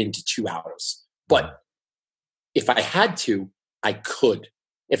fit it into 2 hours. But if I had to, I could,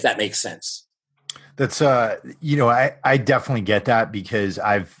 if that makes sense. That's I definitely get that because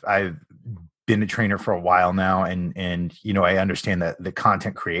I've been a trainer for a while now, and I understand that the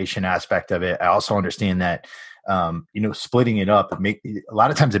content creation aspect of it. I also understand that splitting it up, a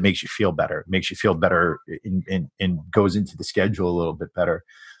lot of times it makes you feel better. It makes you feel better and goes into the schedule a little bit better.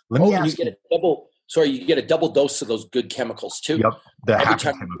 Let me ask you get a double dose of those good chemicals too. Yep. Every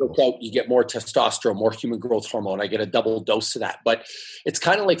time you work out, you get more testosterone, more human growth hormone. I get a double dose of that. But it's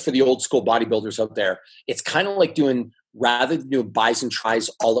kind of like for the old school bodybuilders out there, it's kind of like rather than doing bis and tris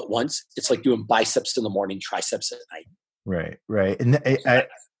all at once, it's like doing biceps in the morning, triceps at night. Right. And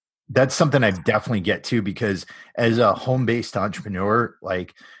that's something I definitely get to, because as a home-based entrepreneur,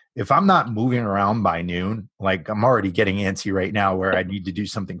 like if I'm not moving around by noon, like I'm already getting antsy right now where I need to do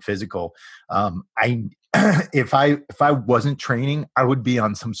something physical. If I wasn't training, I would be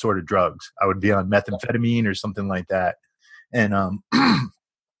on some sort of drugs. I would be on methamphetamine or something like that. And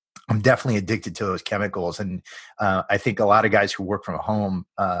I'm definitely addicted to those chemicals. And I think a lot of guys who work from home,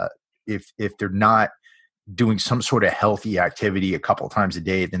 if they're not doing some sort of healthy activity a couple of times a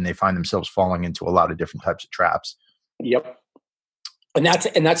day, then they find themselves falling into a lot of different types of traps. Yep. And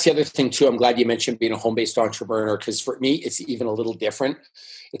that's the other thing too. I'm glad you mentioned being a home-based entrepreneur, because for me, it's even a little different.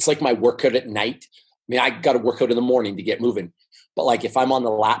 It's like my workout at night. I mean, I got to work out in the morning to get moving. But like if I'm on the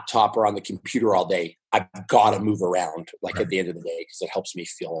laptop or on the computer all day, I've got to move around at the end of the day, because it helps me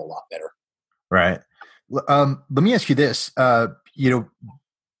feel a lot better. Right. Let me ask you this.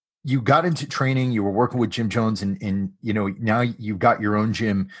 You got into training, you were working with Jim Jones, and now you've got your own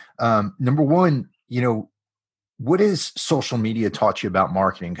gym. Number one, what has social media taught you about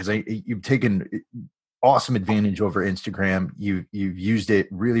marketing? Because you've taken awesome advantage over Instagram. You've used it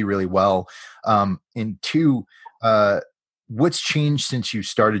really, really well. And two, what's changed since you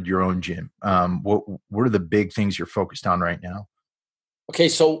started your own gym? What are the big things you're focused on right now? Okay,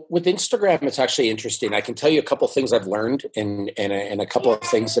 so with Instagram, it's actually interesting. I can tell you a couple of things I've learned and a couple of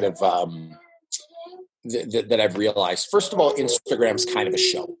things that have that I've realized. First of all, Instagram's kind of a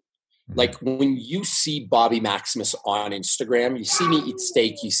show. Like when you see Bobby Maximus on Instagram, you see me eat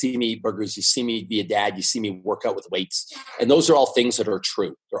steak, you see me eat burgers, you see me be a dad, you see me work out with weights. And those are all things that are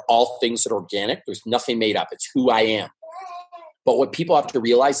true. They're all things that are organic. There's nothing made up. It's who I am. But what people have to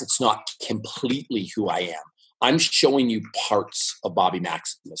realize, it's not completely who I am. I'm showing you parts of Bobby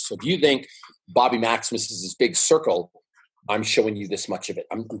Maximus. So if you think Bobby Maximus is this big circle, I'm showing you this much of it.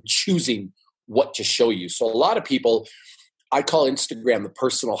 I'm choosing what to show you. So a lot of people, I call Instagram the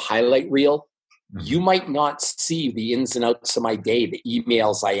personal highlight reel. You might not see the ins and outs of my day, the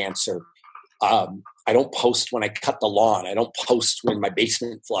emails I answer. I don't post when I cut the lawn. I don't post when my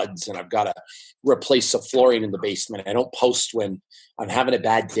basement floods and I've got to replace the flooring in the basement. I don't post when I'm having a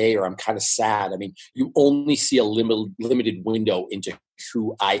bad day or I'm kind of sad. I mean, you only see a limited window into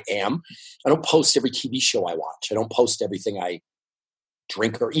who I am. I don't post every TV show I watch. I don't post everything I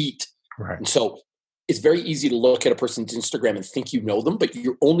drink or eat. Right. And so it's very easy to look at a person's Instagram and think you know them, but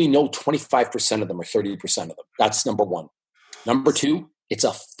you only know 25% of them or 30% of them. That's number one. Number two, it's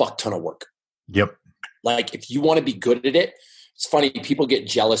a fuck ton of work. Yep. Like if you want to be good at it, it's funny. People get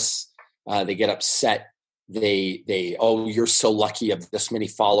jealous. They get upset. Oh, you're so lucky of this many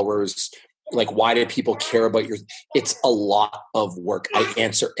followers. Like, why do people care about your, it's a lot of work. I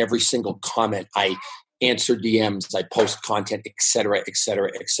answer every single comment. I answer DMs. I post content, et cetera, et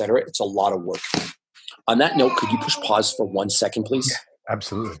cetera, et cetera. It's a lot of work. On that note, could you push pause for 1 second, please? Yeah,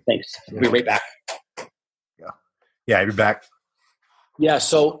 absolutely. Thanks. We'll be right back. Yeah, I'll be back. Yeah.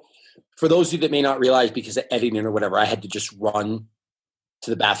 So for those of you that may not realize, because of editing or whatever, I had to just run to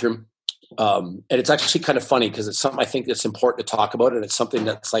the bathroom. And it's actually kind of funny because it's something I think that's important to talk about. And it's something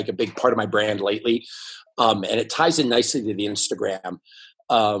that's like a big part of my brand lately. And it ties in nicely to the Instagram.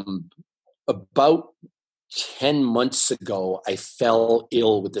 About 10 months ago, I fell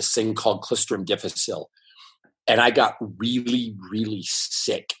ill with this thing called Clostridium difficile. And I got really, really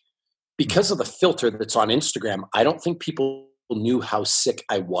sick. Because of the filter that's on Instagram, I don't think people knew how sick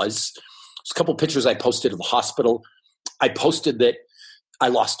I was. There's a couple pictures I posted of the hospital. I posted that I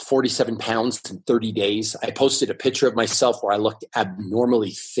lost 47 pounds in 30 days. I posted a picture of myself where I looked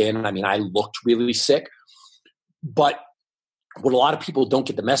abnormally thin. I mean, I looked really sick. But what a lot of people don't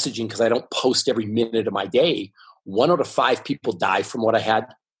get the messaging, because I don't post every minute of my day, 1 out of 5 people die from what I had.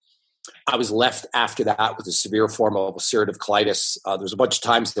 I was left after that with a severe form of ulcerative colitis. There was a bunch of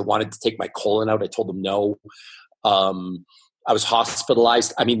times they wanted to take my colon out. I told them no. I was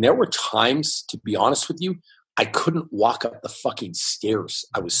hospitalized. I mean, there were times, to be honest with you, I couldn't walk up the fucking stairs.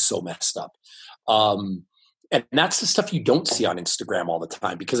 I was so messed up. And that's the stuff you don't see on Instagram all the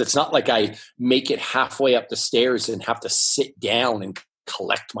time, because it's not like I make it halfway up the stairs and have to sit down and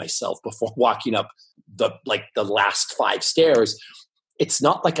collect myself before walking up the last 5 stairs. It's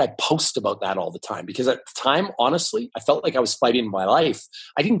not like I post about that all the time, because at the time, honestly, I felt like I was fighting my life.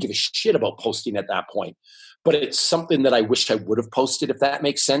 I didn't give a shit about posting at that point, but it's something that I wish I would have posted, if that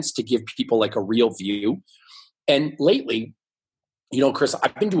makes sense, to give people like a real view. And lately, Chris,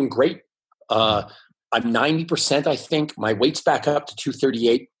 I've been doing great. I'm 90%, I think. My weight's back up to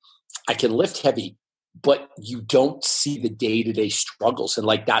 238. I can lift heavy, but you don't see the day-to-day struggles. And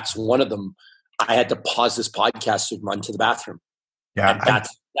like, that's one of them. I had to pause this podcast to run to the bathroom. Yeah. And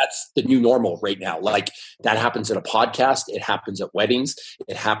that's the new normal right now. Like, that happens in a podcast. It happens at weddings.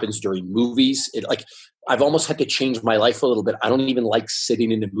 It happens during movies. I've almost had to change my life a little bit. I don't even like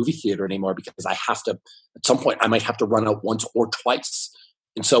sitting in the movie theater anymore, because I have to, at some point, I might have to run out once or twice.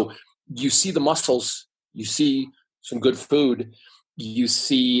 And so you see the muscles, you see some good food, you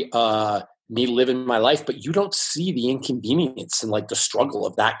see me living my life, but you don't see the inconvenience and like the struggle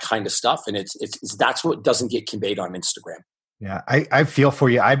of that kind of stuff. And that's what doesn't get conveyed on Instagram. Yeah, I feel for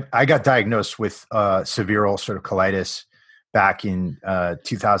you. I got diagnosed with severe ulcerative colitis back in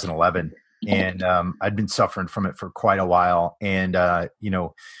 2011, and I'd been suffering from it for quite a while. And at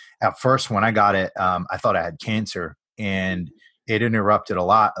first when I got it, I thought I had cancer, and it interrupted a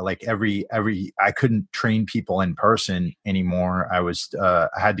lot. Like I couldn't train people in person anymore. I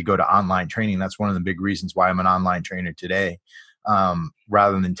had to go to online training. That's one of the big reasons why I'm an online trainer today,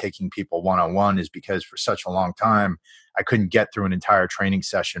 rather than taking people one-on-one, is because for such a long time I couldn't get through an entire training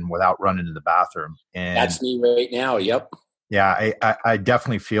session without running to the bathroom. And that's me right now. Yep. Yeah, I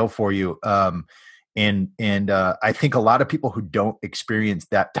definitely feel for you. And I think a lot of people who don't experience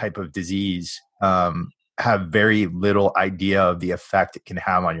that type of disease have very little idea of the effect it can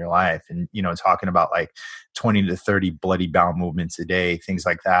have on your life. And, talking about like 20 to 30 bloody bowel movements a day, things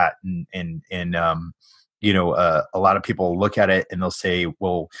like that. And a lot of people look at it and they'll say,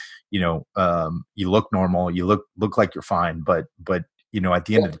 well, you look normal, you look like you're fine, but at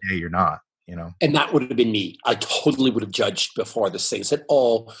the end of the day, you're not. And that would have been me. I totally would have judged before this thing. Said,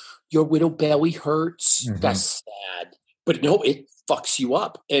 "Oh, your widow belly hurts. Mm-hmm. That's sad." But no, it fucks you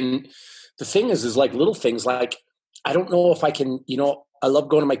up. And the thing is like little things like, I don't know if I can, I love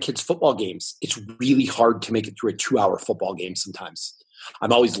going to my kids' football games. It's really hard to make it through a 2-hour football game sometimes.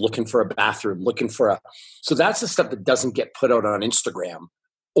 I'm always looking for a bathroom, so that's the stuff that doesn't get put out on Instagram,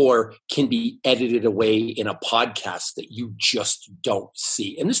 or can be edited away in a podcast that you just don't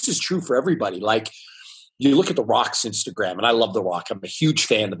see. And this is true for everybody. Like, you look at The Rock's Instagram, and I love The Rock. I'm a huge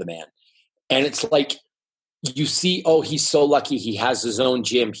fan of the man. And it's like, you see, oh, he's so lucky. He has his own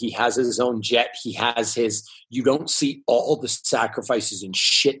gym. He has his own jet. You don't see all the sacrifices and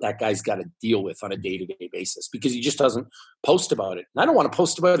shit that guy's got to deal with on a day-to-day basis, because he just doesn't post about it. And I don't want to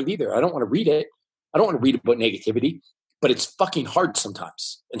post about it either. I don't want to read it. I don't want to read about negativity, but it's fucking hard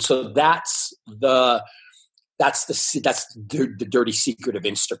sometimes. And so that's the dirty secret of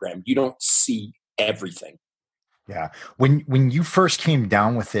Instagram. You don't see everything. Yeah. When you first came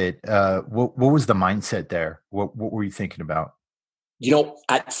down with it, what was the mindset there? What were you thinking about?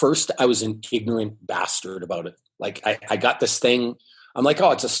 At first I was an ignorant bastard about it. Like, I got this thing. I'm like,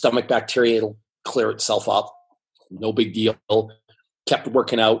 oh, it's a stomach bacteria. It'll clear itself up. No big deal. Kept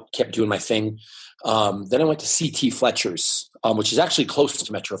working out, kept doing my thing. Then I went to CT Fletcher's, which is actually close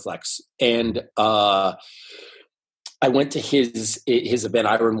to Metroflex. And I went to his event,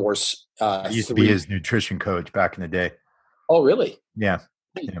 Iron Wars. I used to be his nutrition coach back in the day. Oh, really? Yeah.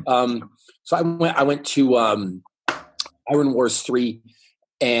 So I went to Iron Wars 3,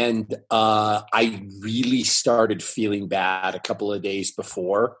 and I really started feeling bad a couple of days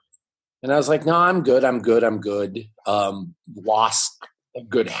before. And I was like, no, I'm good. Lost a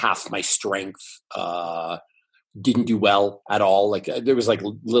good half my strength. Didn't do well at all. Like, there was like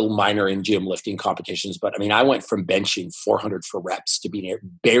little minor in gym lifting competitions, but I mean, I went from benching 400 for reps to being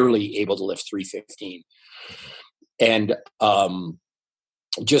barely able to lift 315, and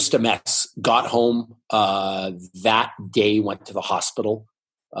just a mess. Got home that day, went to the hospital,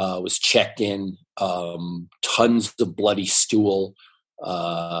 was checked in, tons of bloody stool,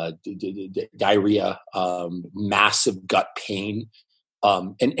 diarrhea, massive gut pain,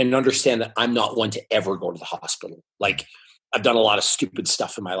 and understand that I'm not one to ever go to the hospital. Like, I've done a lot of stupid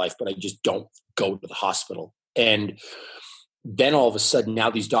stuff in my life, but I just don't go to the hospital. And then all of a sudden, now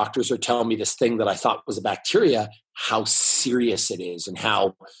these doctors are telling me this thing that I thought was a bacteria, how serious it is, and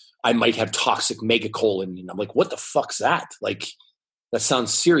how I might have toxic megacolon. And I'm like, what the fuck's that? Like, that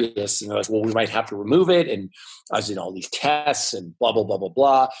sounds serious. And they're like, well, we might have to remove it. And I was in all these tests and blah, blah, blah, blah,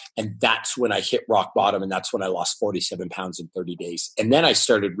 blah. And that's when I hit rock bottom. And that's when I lost 47 pounds in 30 days. And then I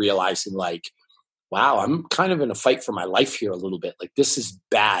started realizing, like, wow, I'm kind of in a fight for my life here a little bit. Like, this is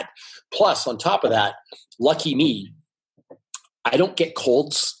bad. Plus, on top of that, lucky me, I don't get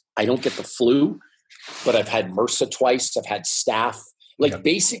colds. I don't get the flu, but I've had MRSA twice. I've had staph. Like,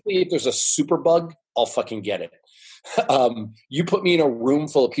 basically, if there's a super bug, I'll fucking get it. You put me in a room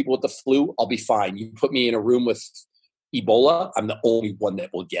full of people with the flu, I'll be fine. You put me in a room with Ebola, I'm the only one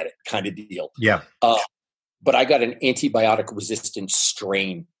that will get it, kind of deal. Yeah. But I got an antibiotic resistant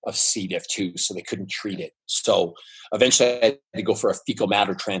strain of C. diff too, so they couldn't treat it. So eventually I had to go for a fecal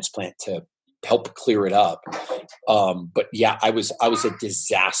matter transplant to help clear it up. But yeah, I was a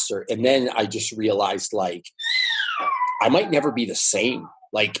disaster. And then I just realized, like, I might never be the same.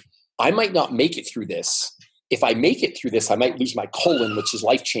 Like, I might not make it through this. If I make it through this, I might lose my colon, which is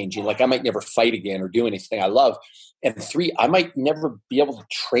life-changing. Like, I might never fight again or do anything I love. And 3, I might never be able to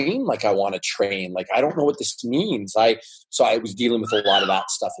train like I want to train. Like, I don't know what this means. So I was dealing with a lot of that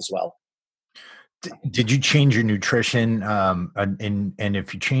stuff as well. Did you change your nutrition? And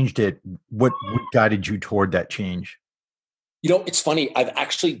if you changed it, what guided you toward that change? You know, it's funny. I've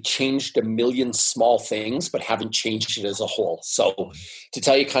actually changed a million small things, but haven't changed it as a whole. So to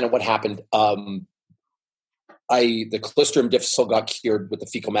tell you kind of what happened, the Clostridium difficile got cured with the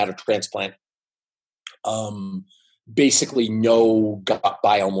fecal matter transplant. Basically no gut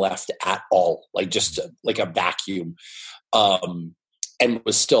biome left at all, like just like a vacuum, and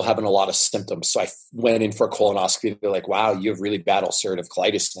was still having a lot of symptoms. So I went in for a colonoscopy. They're like, wow, you have really bad ulcerative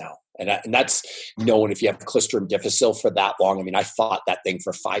colitis now. And that's known if you have Clostridium difficile for that long. I mean, I fought that thing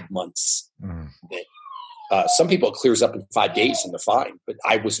for 5 months. Some people it clears up in 5 days and they're fine, but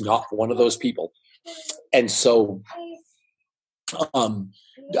I was not one of those people. And so I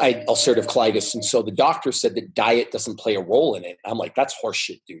had ulcerative colitis. And so the doctor said that diet doesn't play a role in it. I'm like, that's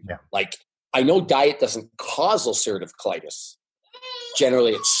horseshit, dude. Yeah. Like, I know diet doesn't cause ulcerative colitis.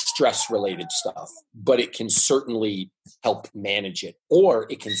 Generally, it's stress-related stuff, but it can certainly help manage it, or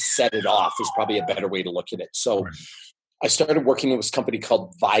it can set it off is probably a better way to look at it. So I started working with this company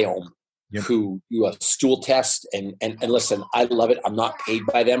called Viome, who do a stool test. And listen, I love it. I'm not paid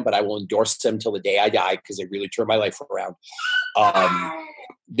by them, but I will endorse them till the day I die because they really turned my life around.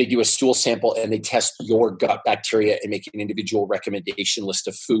 They do a stool sample and they test your gut bacteria and make an individual recommendation list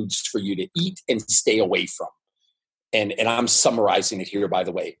of foods for you to eat and stay away from. And I'm summarizing it here, by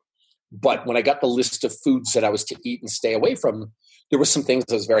the way. But when I got the list of foods that I was to eat and stay away from, there were some things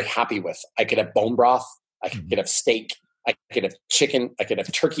I was very happy with. I could have bone broth. I could have steak. I could have chicken. I could have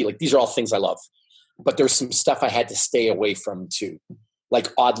turkey. Like, these are all things I love. But there's some stuff I had to stay away from too. Like,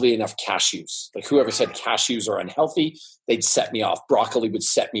 oddly enough, cashews. Like, whoever said cashews are unhealthy, they'd set me off. Broccoli would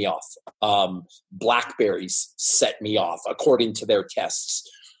set me off. Blackberries set me off, according to their tests.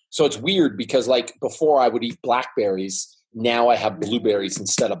 So it's weird because, like, before I would eat blackberries, now I have blueberries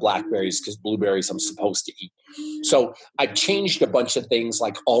instead of blackberries because blueberries I'm supposed to eat. So I've changed a bunch of things,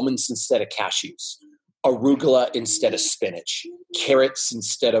 like almonds instead of cashews, arugula instead of spinach, carrots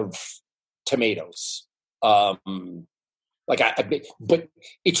instead of tomatoes. But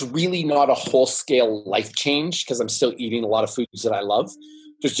it's really not a whole scale life change because I'm still eating a lot of foods that I love.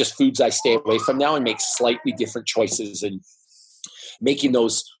 There's just foods I stay away from now and make slightly different choices, and making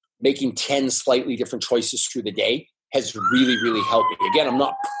 10 slightly different choices through the day has really, really helped me. Again, I'm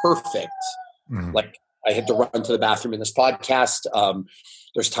not perfect. Like, I had to run to the bathroom in this podcast.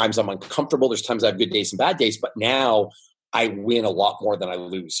 There's times I'm uncomfortable. There's times I have good days and bad days, but now I win a lot more than I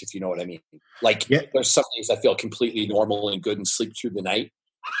lose, if you know what I mean. Like, there's some days I feel completely normal and good and sleep through the night.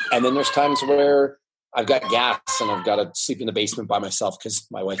 And then there's times where I've got gas and I've got to sleep in the basement by myself because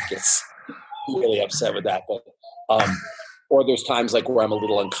my wife gets really upset with that. But, or there's times like where I'm a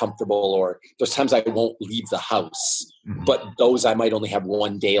little uncomfortable, or there's times I won't leave the house. But those I might only have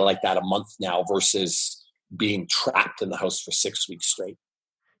one day like that a month now versus being trapped in the house for 6 weeks straight.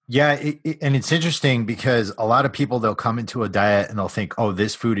 Yeah. And it's interesting because a lot of people, they'll come into a diet and they'll think, oh,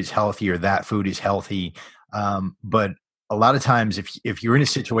 this food is healthy or that food is healthy. But a lot of times if you're in a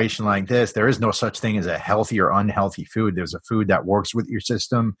situation like this, there is no such thing as a healthy or unhealthy food. There's a food that works with your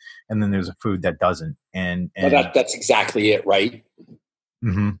system, and then there's a food that doesn't. And well, that's exactly it, right?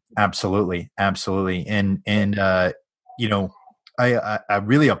 Absolutely. Absolutely. You know, I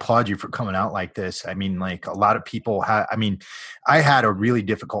really applaud you for coming out like this. I mean, like a lot of people I had a really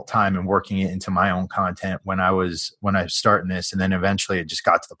difficult time in working it into my own content when I was starting this. And then eventually it just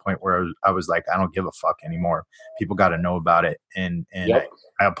got to the point where I was like, I don't give a fuck anymore. People got to know about it. Yep.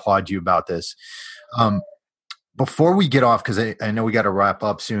 I applaud you about this. Before we get off, because I know we got to wrap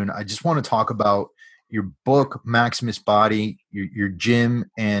up soon, I just want to talk about your book, Maximus Body, your gym,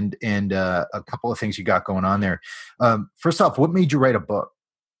 and a couple of things you got going on there. First off, what made you write a book?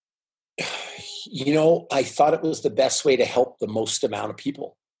 I thought it was the best way to help the most amount of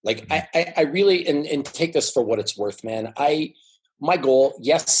people. Like I really, and take this for what it's worth, man. My goal,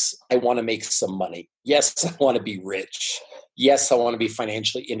 yes, I want to make some money. Yes, I want to be rich. Yes, I want to be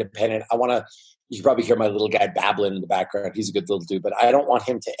financially independent. You probably hear my little guy babbling in the background. He's a good little dude, but I don't want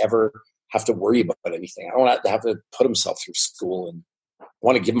him to ever have to worry about anything. I don't want to have to put himself through school, and I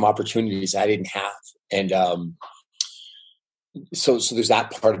want to give him opportunities I didn't have. And so there's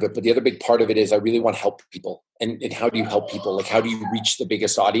that part of it. But the other big part of it is I really want to help people. And how do you help people? Like, how do you reach the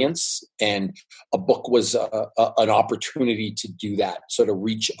biggest audience? And a book was an opportunity to do that, so to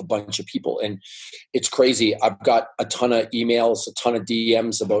reach a bunch of people. And it's crazy. I've got a ton of emails, a ton of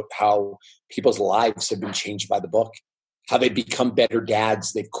DMs about how people's lives have been changed by the book, how they've become better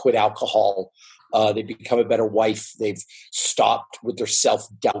dads. They've quit alcohol. They've become a better wife. They've stopped with their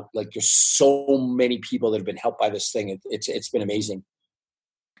self-doubt. Like, there's so many people that have been helped by this thing. It's been amazing.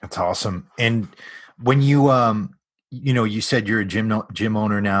 That's awesome. And when you said you're a gym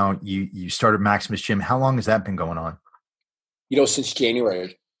owner now, you started Maximus Gym. How long has that been going on? Since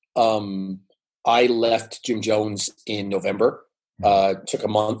January. I left Jim Jones in November. Took a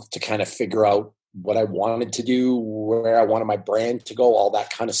month to kind of figure out what I wanted to do, where I wanted my brand to go, all that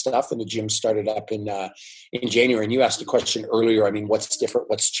kind of stuff. And the gym started up in January. And you asked a question earlier. I mean, what's different?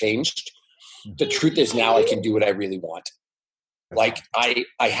 What's changed? The truth is, now I can do what I really want. Like, I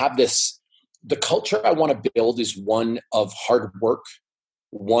have the culture I want to build is one of hard work,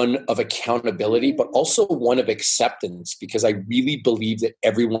 one of accountability, but also one of acceptance, because I really believe that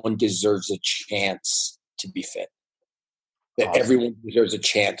everyone deserves a chance to be fit. That awesome. Everyone deserves a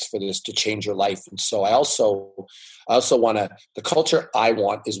chance for this to change your life. And so I also want the culture I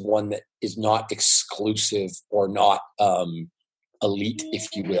want is one that is not exclusive or not elite, if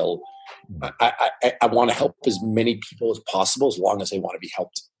you will. I want to help as many people as possible, as long as they want to be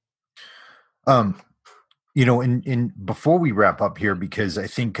helped. And before we wrap up here, because I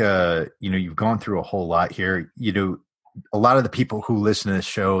think, you've gone through a whole lot here, a lot of the people who listen to this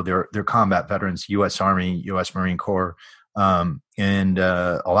show, they're combat veterans, U.S. Army, U.S. Marine Corps. And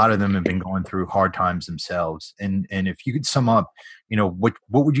a lot of them have been going through hard times themselves. And if you could sum up, what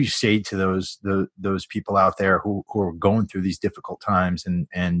would you say to those people out there who are going through these difficult times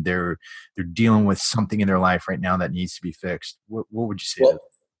and they're dealing with something in their life right now that needs to be fixed? What would you say to them?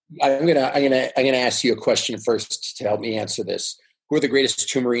 I'm gonna ask you a question first to help me answer this. Who are the greatest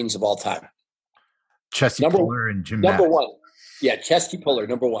two Marines of all time? Chesty Puller and Jim Number Mattis. one. Yeah, Chesty Puller,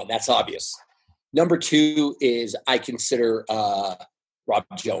 number one. That's obvious. Number two is I consider Rob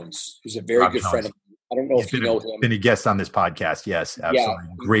Jones, who's a very good friend of mine. I don't know if you know him. Been a guest on this podcast. Yes, absolutely.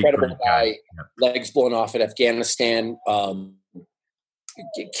 Yeah, great guy. Yep. Legs blown off at Afghanistan.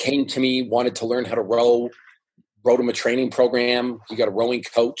 Came to me, wanted to learn how to row. Wrote him a training program. He got a rowing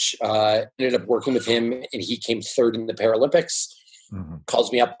coach. Ended up working with him, and he came third in the Paralympics. Mm-hmm.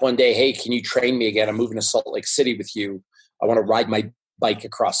 Calls me up one day. Hey, can you train me again? I'm moving to Salt Lake City with you. I want to ride my bike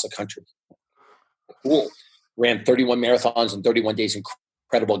across the country. Cool. Ran 31 marathons in 31 days.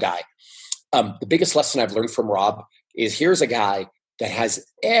 Incredible guy. The biggest lesson I've learned from Rob is here's a guy that has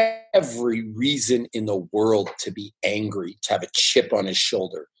every reason in the world to be angry, to have a chip on his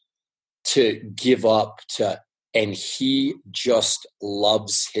shoulder, to give up, and he just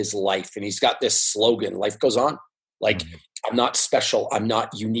loves his life. And he's got this slogan, life goes on. Like, mm-hmm. I'm not special. I'm not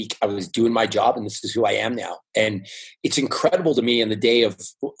unique. I was doing my job, and this is who I am now. And it's incredible to me in the day of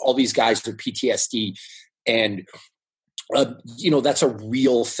all these guys with PTSD. And, that's a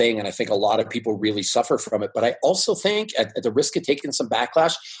real thing. And I think a lot of people really suffer from it. But I also think at the risk of taking some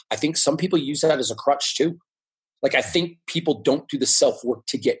backlash, I think some people use that as a crutch too. Like, I think people don't do the self-work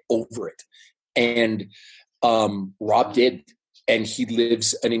to get over it. And Rob did. And he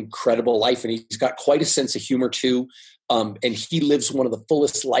lives an incredible life. And he's got quite a sense of humor too. And he lives one of the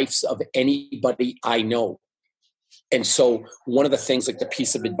fullest lives of anybody I know. And so one of the things, like the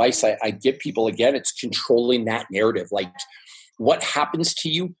piece of advice I give people, again, it's controlling that narrative. Like, what happens to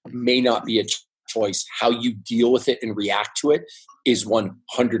you may not be a choice. How you deal with it and react to it is 100%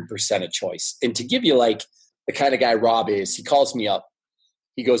 a choice. And to give you like the kind of guy Rob is, he calls me up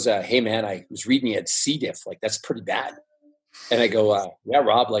He goes, hey man, I was reading you had C. diff. Like, that's pretty bad. And I go, yeah,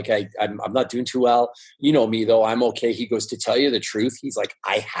 Rob, like I'm not doing too well. You know me though, I'm okay. He goes, to tell you the truth, he's like,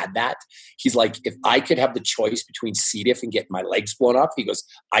 I had that. He's like, if I could have the choice between C. diff and getting my legs blown off, he goes,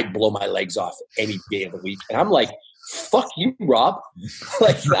 I'd blow my legs off any day of the week. And I'm like, fuck you, Rob.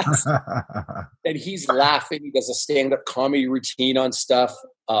 Like, that's, and he's laughing. He does a stand-up comedy routine on stuff.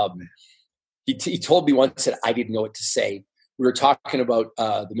 He told me once that I didn't know what to say. We were talking about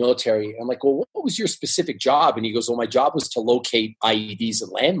the military. I'm like, well, what was your specific job? And he goes, well, my job was to locate IEDs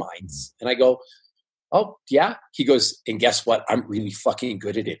and landmines. And I go, oh, yeah. He goes, and guess what? I'm really fucking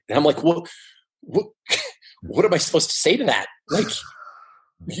good at it. And I'm like, what am I supposed to say to that? Like,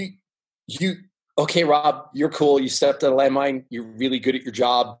 okay, Rob, you're cool. You stepped on a landmine. You're really good at your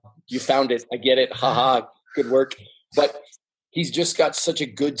job. You found it. I get it. Haha, good work. But he's just got such a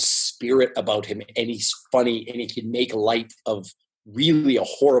good spirit about him, and he's funny, and he can make light of really a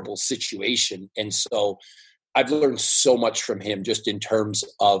horrible situation. And so I've learned so much from him just in terms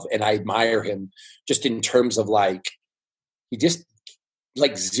of, and I admire him just in terms of like, he just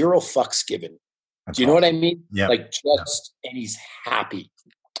like zero fucks given. That's Do you know what I mean? Yeah. Like just, and he's happy.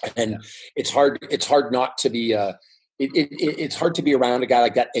 And it's hard not to be, it's hard to be around a guy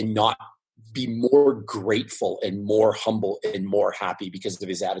like that and not be more grateful and more humble and more happy because of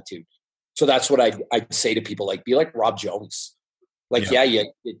his attitude. So that's what I'd say to people, like, be like Rob Jones. Like,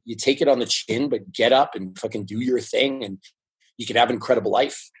 you take it on the chin, but get up and fucking do your thing, and you can have an incredible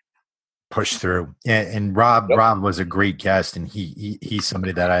life. Push through. Yeah. And Rob was a great guest, and he's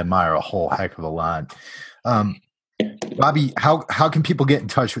somebody that I admire a whole heck of a lot. Bobby, how can people get in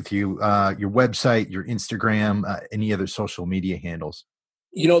touch with you? Your website, your Instagram, any other social media handles?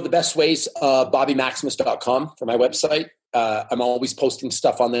 You know, the best ways, bobbymaximus.com for my website. I'm always posting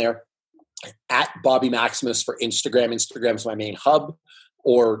stuff on there. At Bobby Maximus for Instagram. Instagram's my main hub.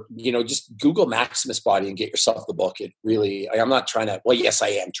 Or, you know, just Google Maximus Body and get yourself the book. It really, I'm not trying to, well, yes, I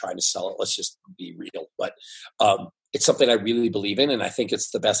am trying to sell it. Let's just be real. But it's something I really believe in, and I think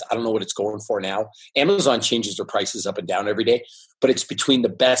it's the best. I don't know what it's going for now. Amazon changes their prices up and down every day, but it's between the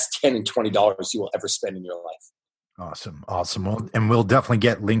best $10 and $20 you will ever spend in your life. Awesome. Well, and we'll definitely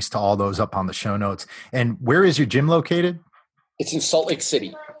get links to all those up on the show notes. And where is your gym located? It's in Salt Lake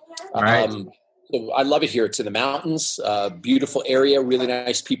City. All right. So I love it here. It's in the mountains, beautiful area, really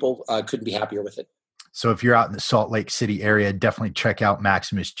nice people. Couldn't be happier with it. So if you're out in the Salt Lake City area, definitely check out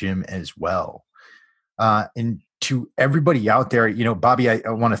Maximus Gym as well. And to everybody out there, you know, Bobby, I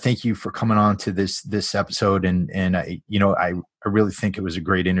want to thank you for coming on to this episode. And I, you know, I really think it was a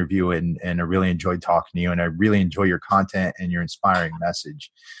great interview, and I really enjoyed talking to you, and I really enjoy your content and your inspiring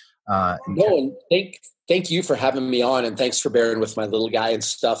message. And thank you for having me on, and thanks for bearing with my little guy and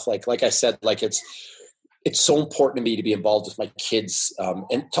stuff. Like I said, like it's so important to me to be involved with my kids,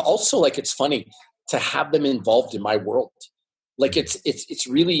 and to also, like, it's funny to have them involved in my world. Like it's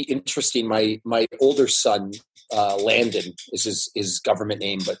really interesting. My older son, Landon, is his government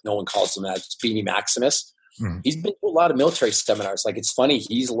name, but no one calls him that. It's Beanie Maximus. He's been to a lot of military seminars. Like, it's funny.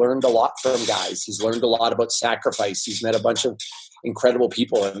 He's learned a lot from guys. He's learned a lot about sacrifice. He's met a bunch of incredible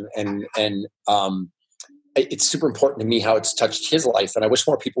people, and it's super important to me how it's touched his life. And I wish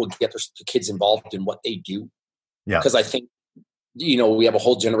more people would get their kids involved in what they do. Yeah. Because I think, you know, we have a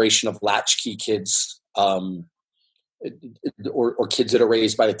whole generation of latchkey kids, or kids that are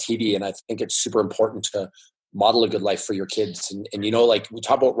raised by the TV. And I think it's super important to model a good life for your kids. And you know, like, we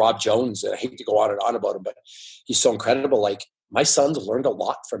talk about Rob Jones, and I hate to go on and on about him, but he's so incredible. Like, my son's learned a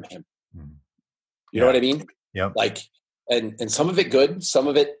lot from him. You know what I mean? Yeah. Like, and some of it good, some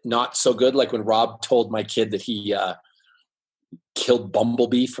of it not so good. Like when Rob told my kid that he killed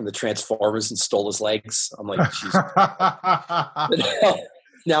Bumblebee from the Transformers and stole his legs. I'm like, Jesus.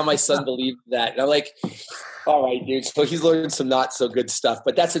 Now my son believed that. And I'm like, all right, dude. So he's learned some not so good stuff.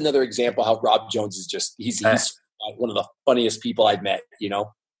 But that's another example how Rob Jones is just, he's one of the funniest people I've met, you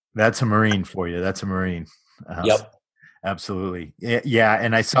know? That's a Marine for you. That's a Marine. Yep. Absolutely. Yeah.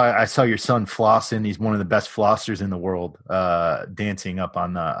 And I saw your son flossing. He's one of the best flossers in the world, dancing up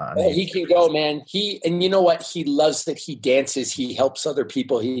on the. He can go, man. And you know what? He loves that he dances. He helps other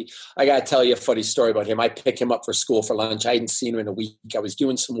people. I got to tell you a funny story about him. I pick him up for school for lunch. I hadn't seen him in a week. I was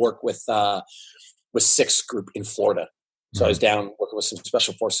doing some work with Sixth Group in Florida. So I was down working with some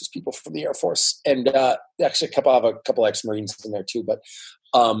special forces people from the Air Force, and actually a couple ex-Marines in there too. But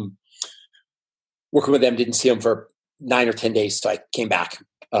working with them, didn't see him for 9 or 10 days. So I came back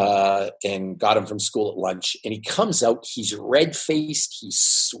and got him from school at lunch, and he comes out, he's red-faced, he's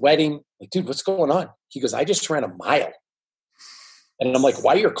sweating. Like, dude, what's going on? He goes, I just ran a mile. And I'm like,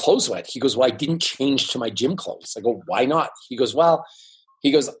 why are your clothes wet? He goes, well, I didn't change to my gym clothes. I go, why not? He goes, well,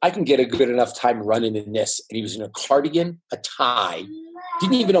 He goes, I can get a good enough time running in this. And he was in a cardigan, a tie,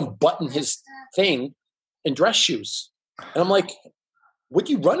 didn't even unbutton his thing, and dress shoes. And I'm like, what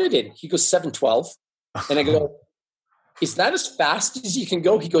do you run it in? He goes, 7:12. And I go, is that as fast as you can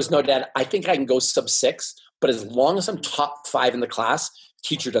go? He goes, no, Dad, I think I can go sub-6, but as long as I'm top 5 in the class,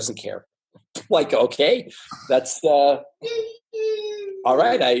 teacher doesn't care. Like, okay, that's all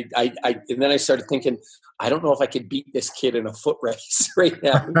right. And then I started thinking, I don't know if I could beat this kid in a foot race right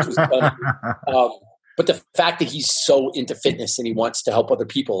now. Which was funny. But the fact that he's so into fitness and he wants to help other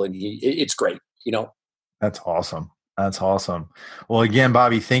people, and it's great, you know. That's awesome. That's awesome. Well, again,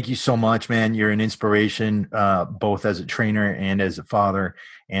 Bobby, thank you so much, man. You're an inspiration, both as a trainer and as a father.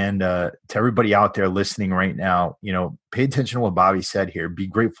 And to everybody out there listening right now, you know, pay attention to what Bobby said here. Be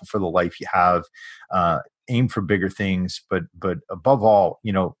grateful for the life you have. Aim for bigger things, but above all,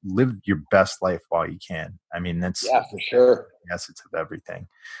 you know, live your best life while you can. I mean, that's for sure the essence of everything.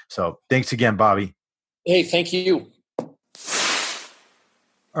 So thanks again, Bobby. Hey, thank you.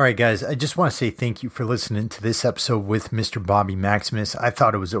 All right, guys, I just want to say thank you for listening to this episode with Mr. Bobby Maximus. I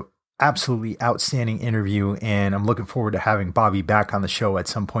thought it was an absolutely outstanding interview, and I'm looking forward to having Bobby back on the show at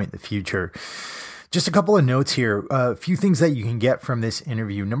some point in the future. Just a couple of notes here. A few things that you can get from this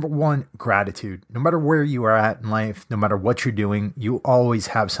interview. Number one, gratitude. No matter where you are at in life, no matter what you're doing, you always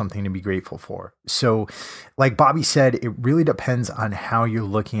have something to be grateful for. So like Bobby said, it really depends on how you're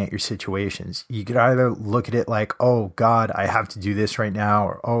looking at your situations. You could either look at it like, oh God, I have to do this right now,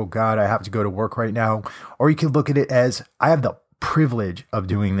 or oh God, I have to go to work right now. Or you could look at it as, I have the privilege of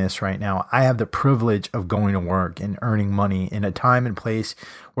doing this right now. I have the privilege of going to work and earning money in a time and place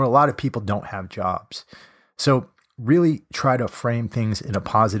where a lot of people don't have jobs. So really try to frame things in a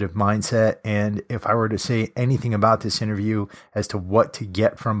positive mindset. And if I were to say anything about this interview as to what to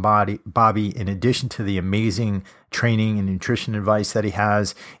get from Bobby, in addition to the amazing training and nutrition advice that he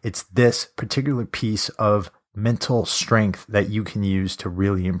has, it's this particular piece of mental strength that you can use to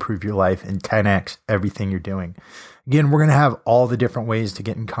really improve your life and 10x everything you're doing. Again, we're going to have all the different ways to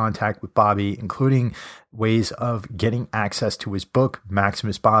get in contact with Bobby, including ways of getting access to his book,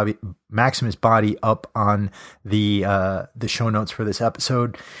 Maximus Body, up on the show notes for this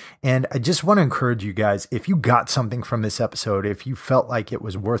episode. And I just want to encourage you guys, if you got something from this episode, if you felt like it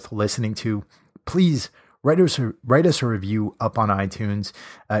was worth listening to, please write us a review up on iTunes.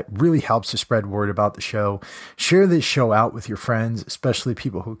 It really helps to spread word about the show. Share this show out with your friends, especially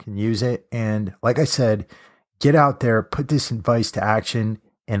people who can use it. And like I said, get out there, put this advice to action,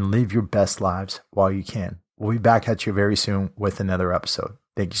 and live your best lives while you can. We'll be back at you very soon with another episode.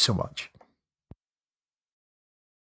 Thank you so much.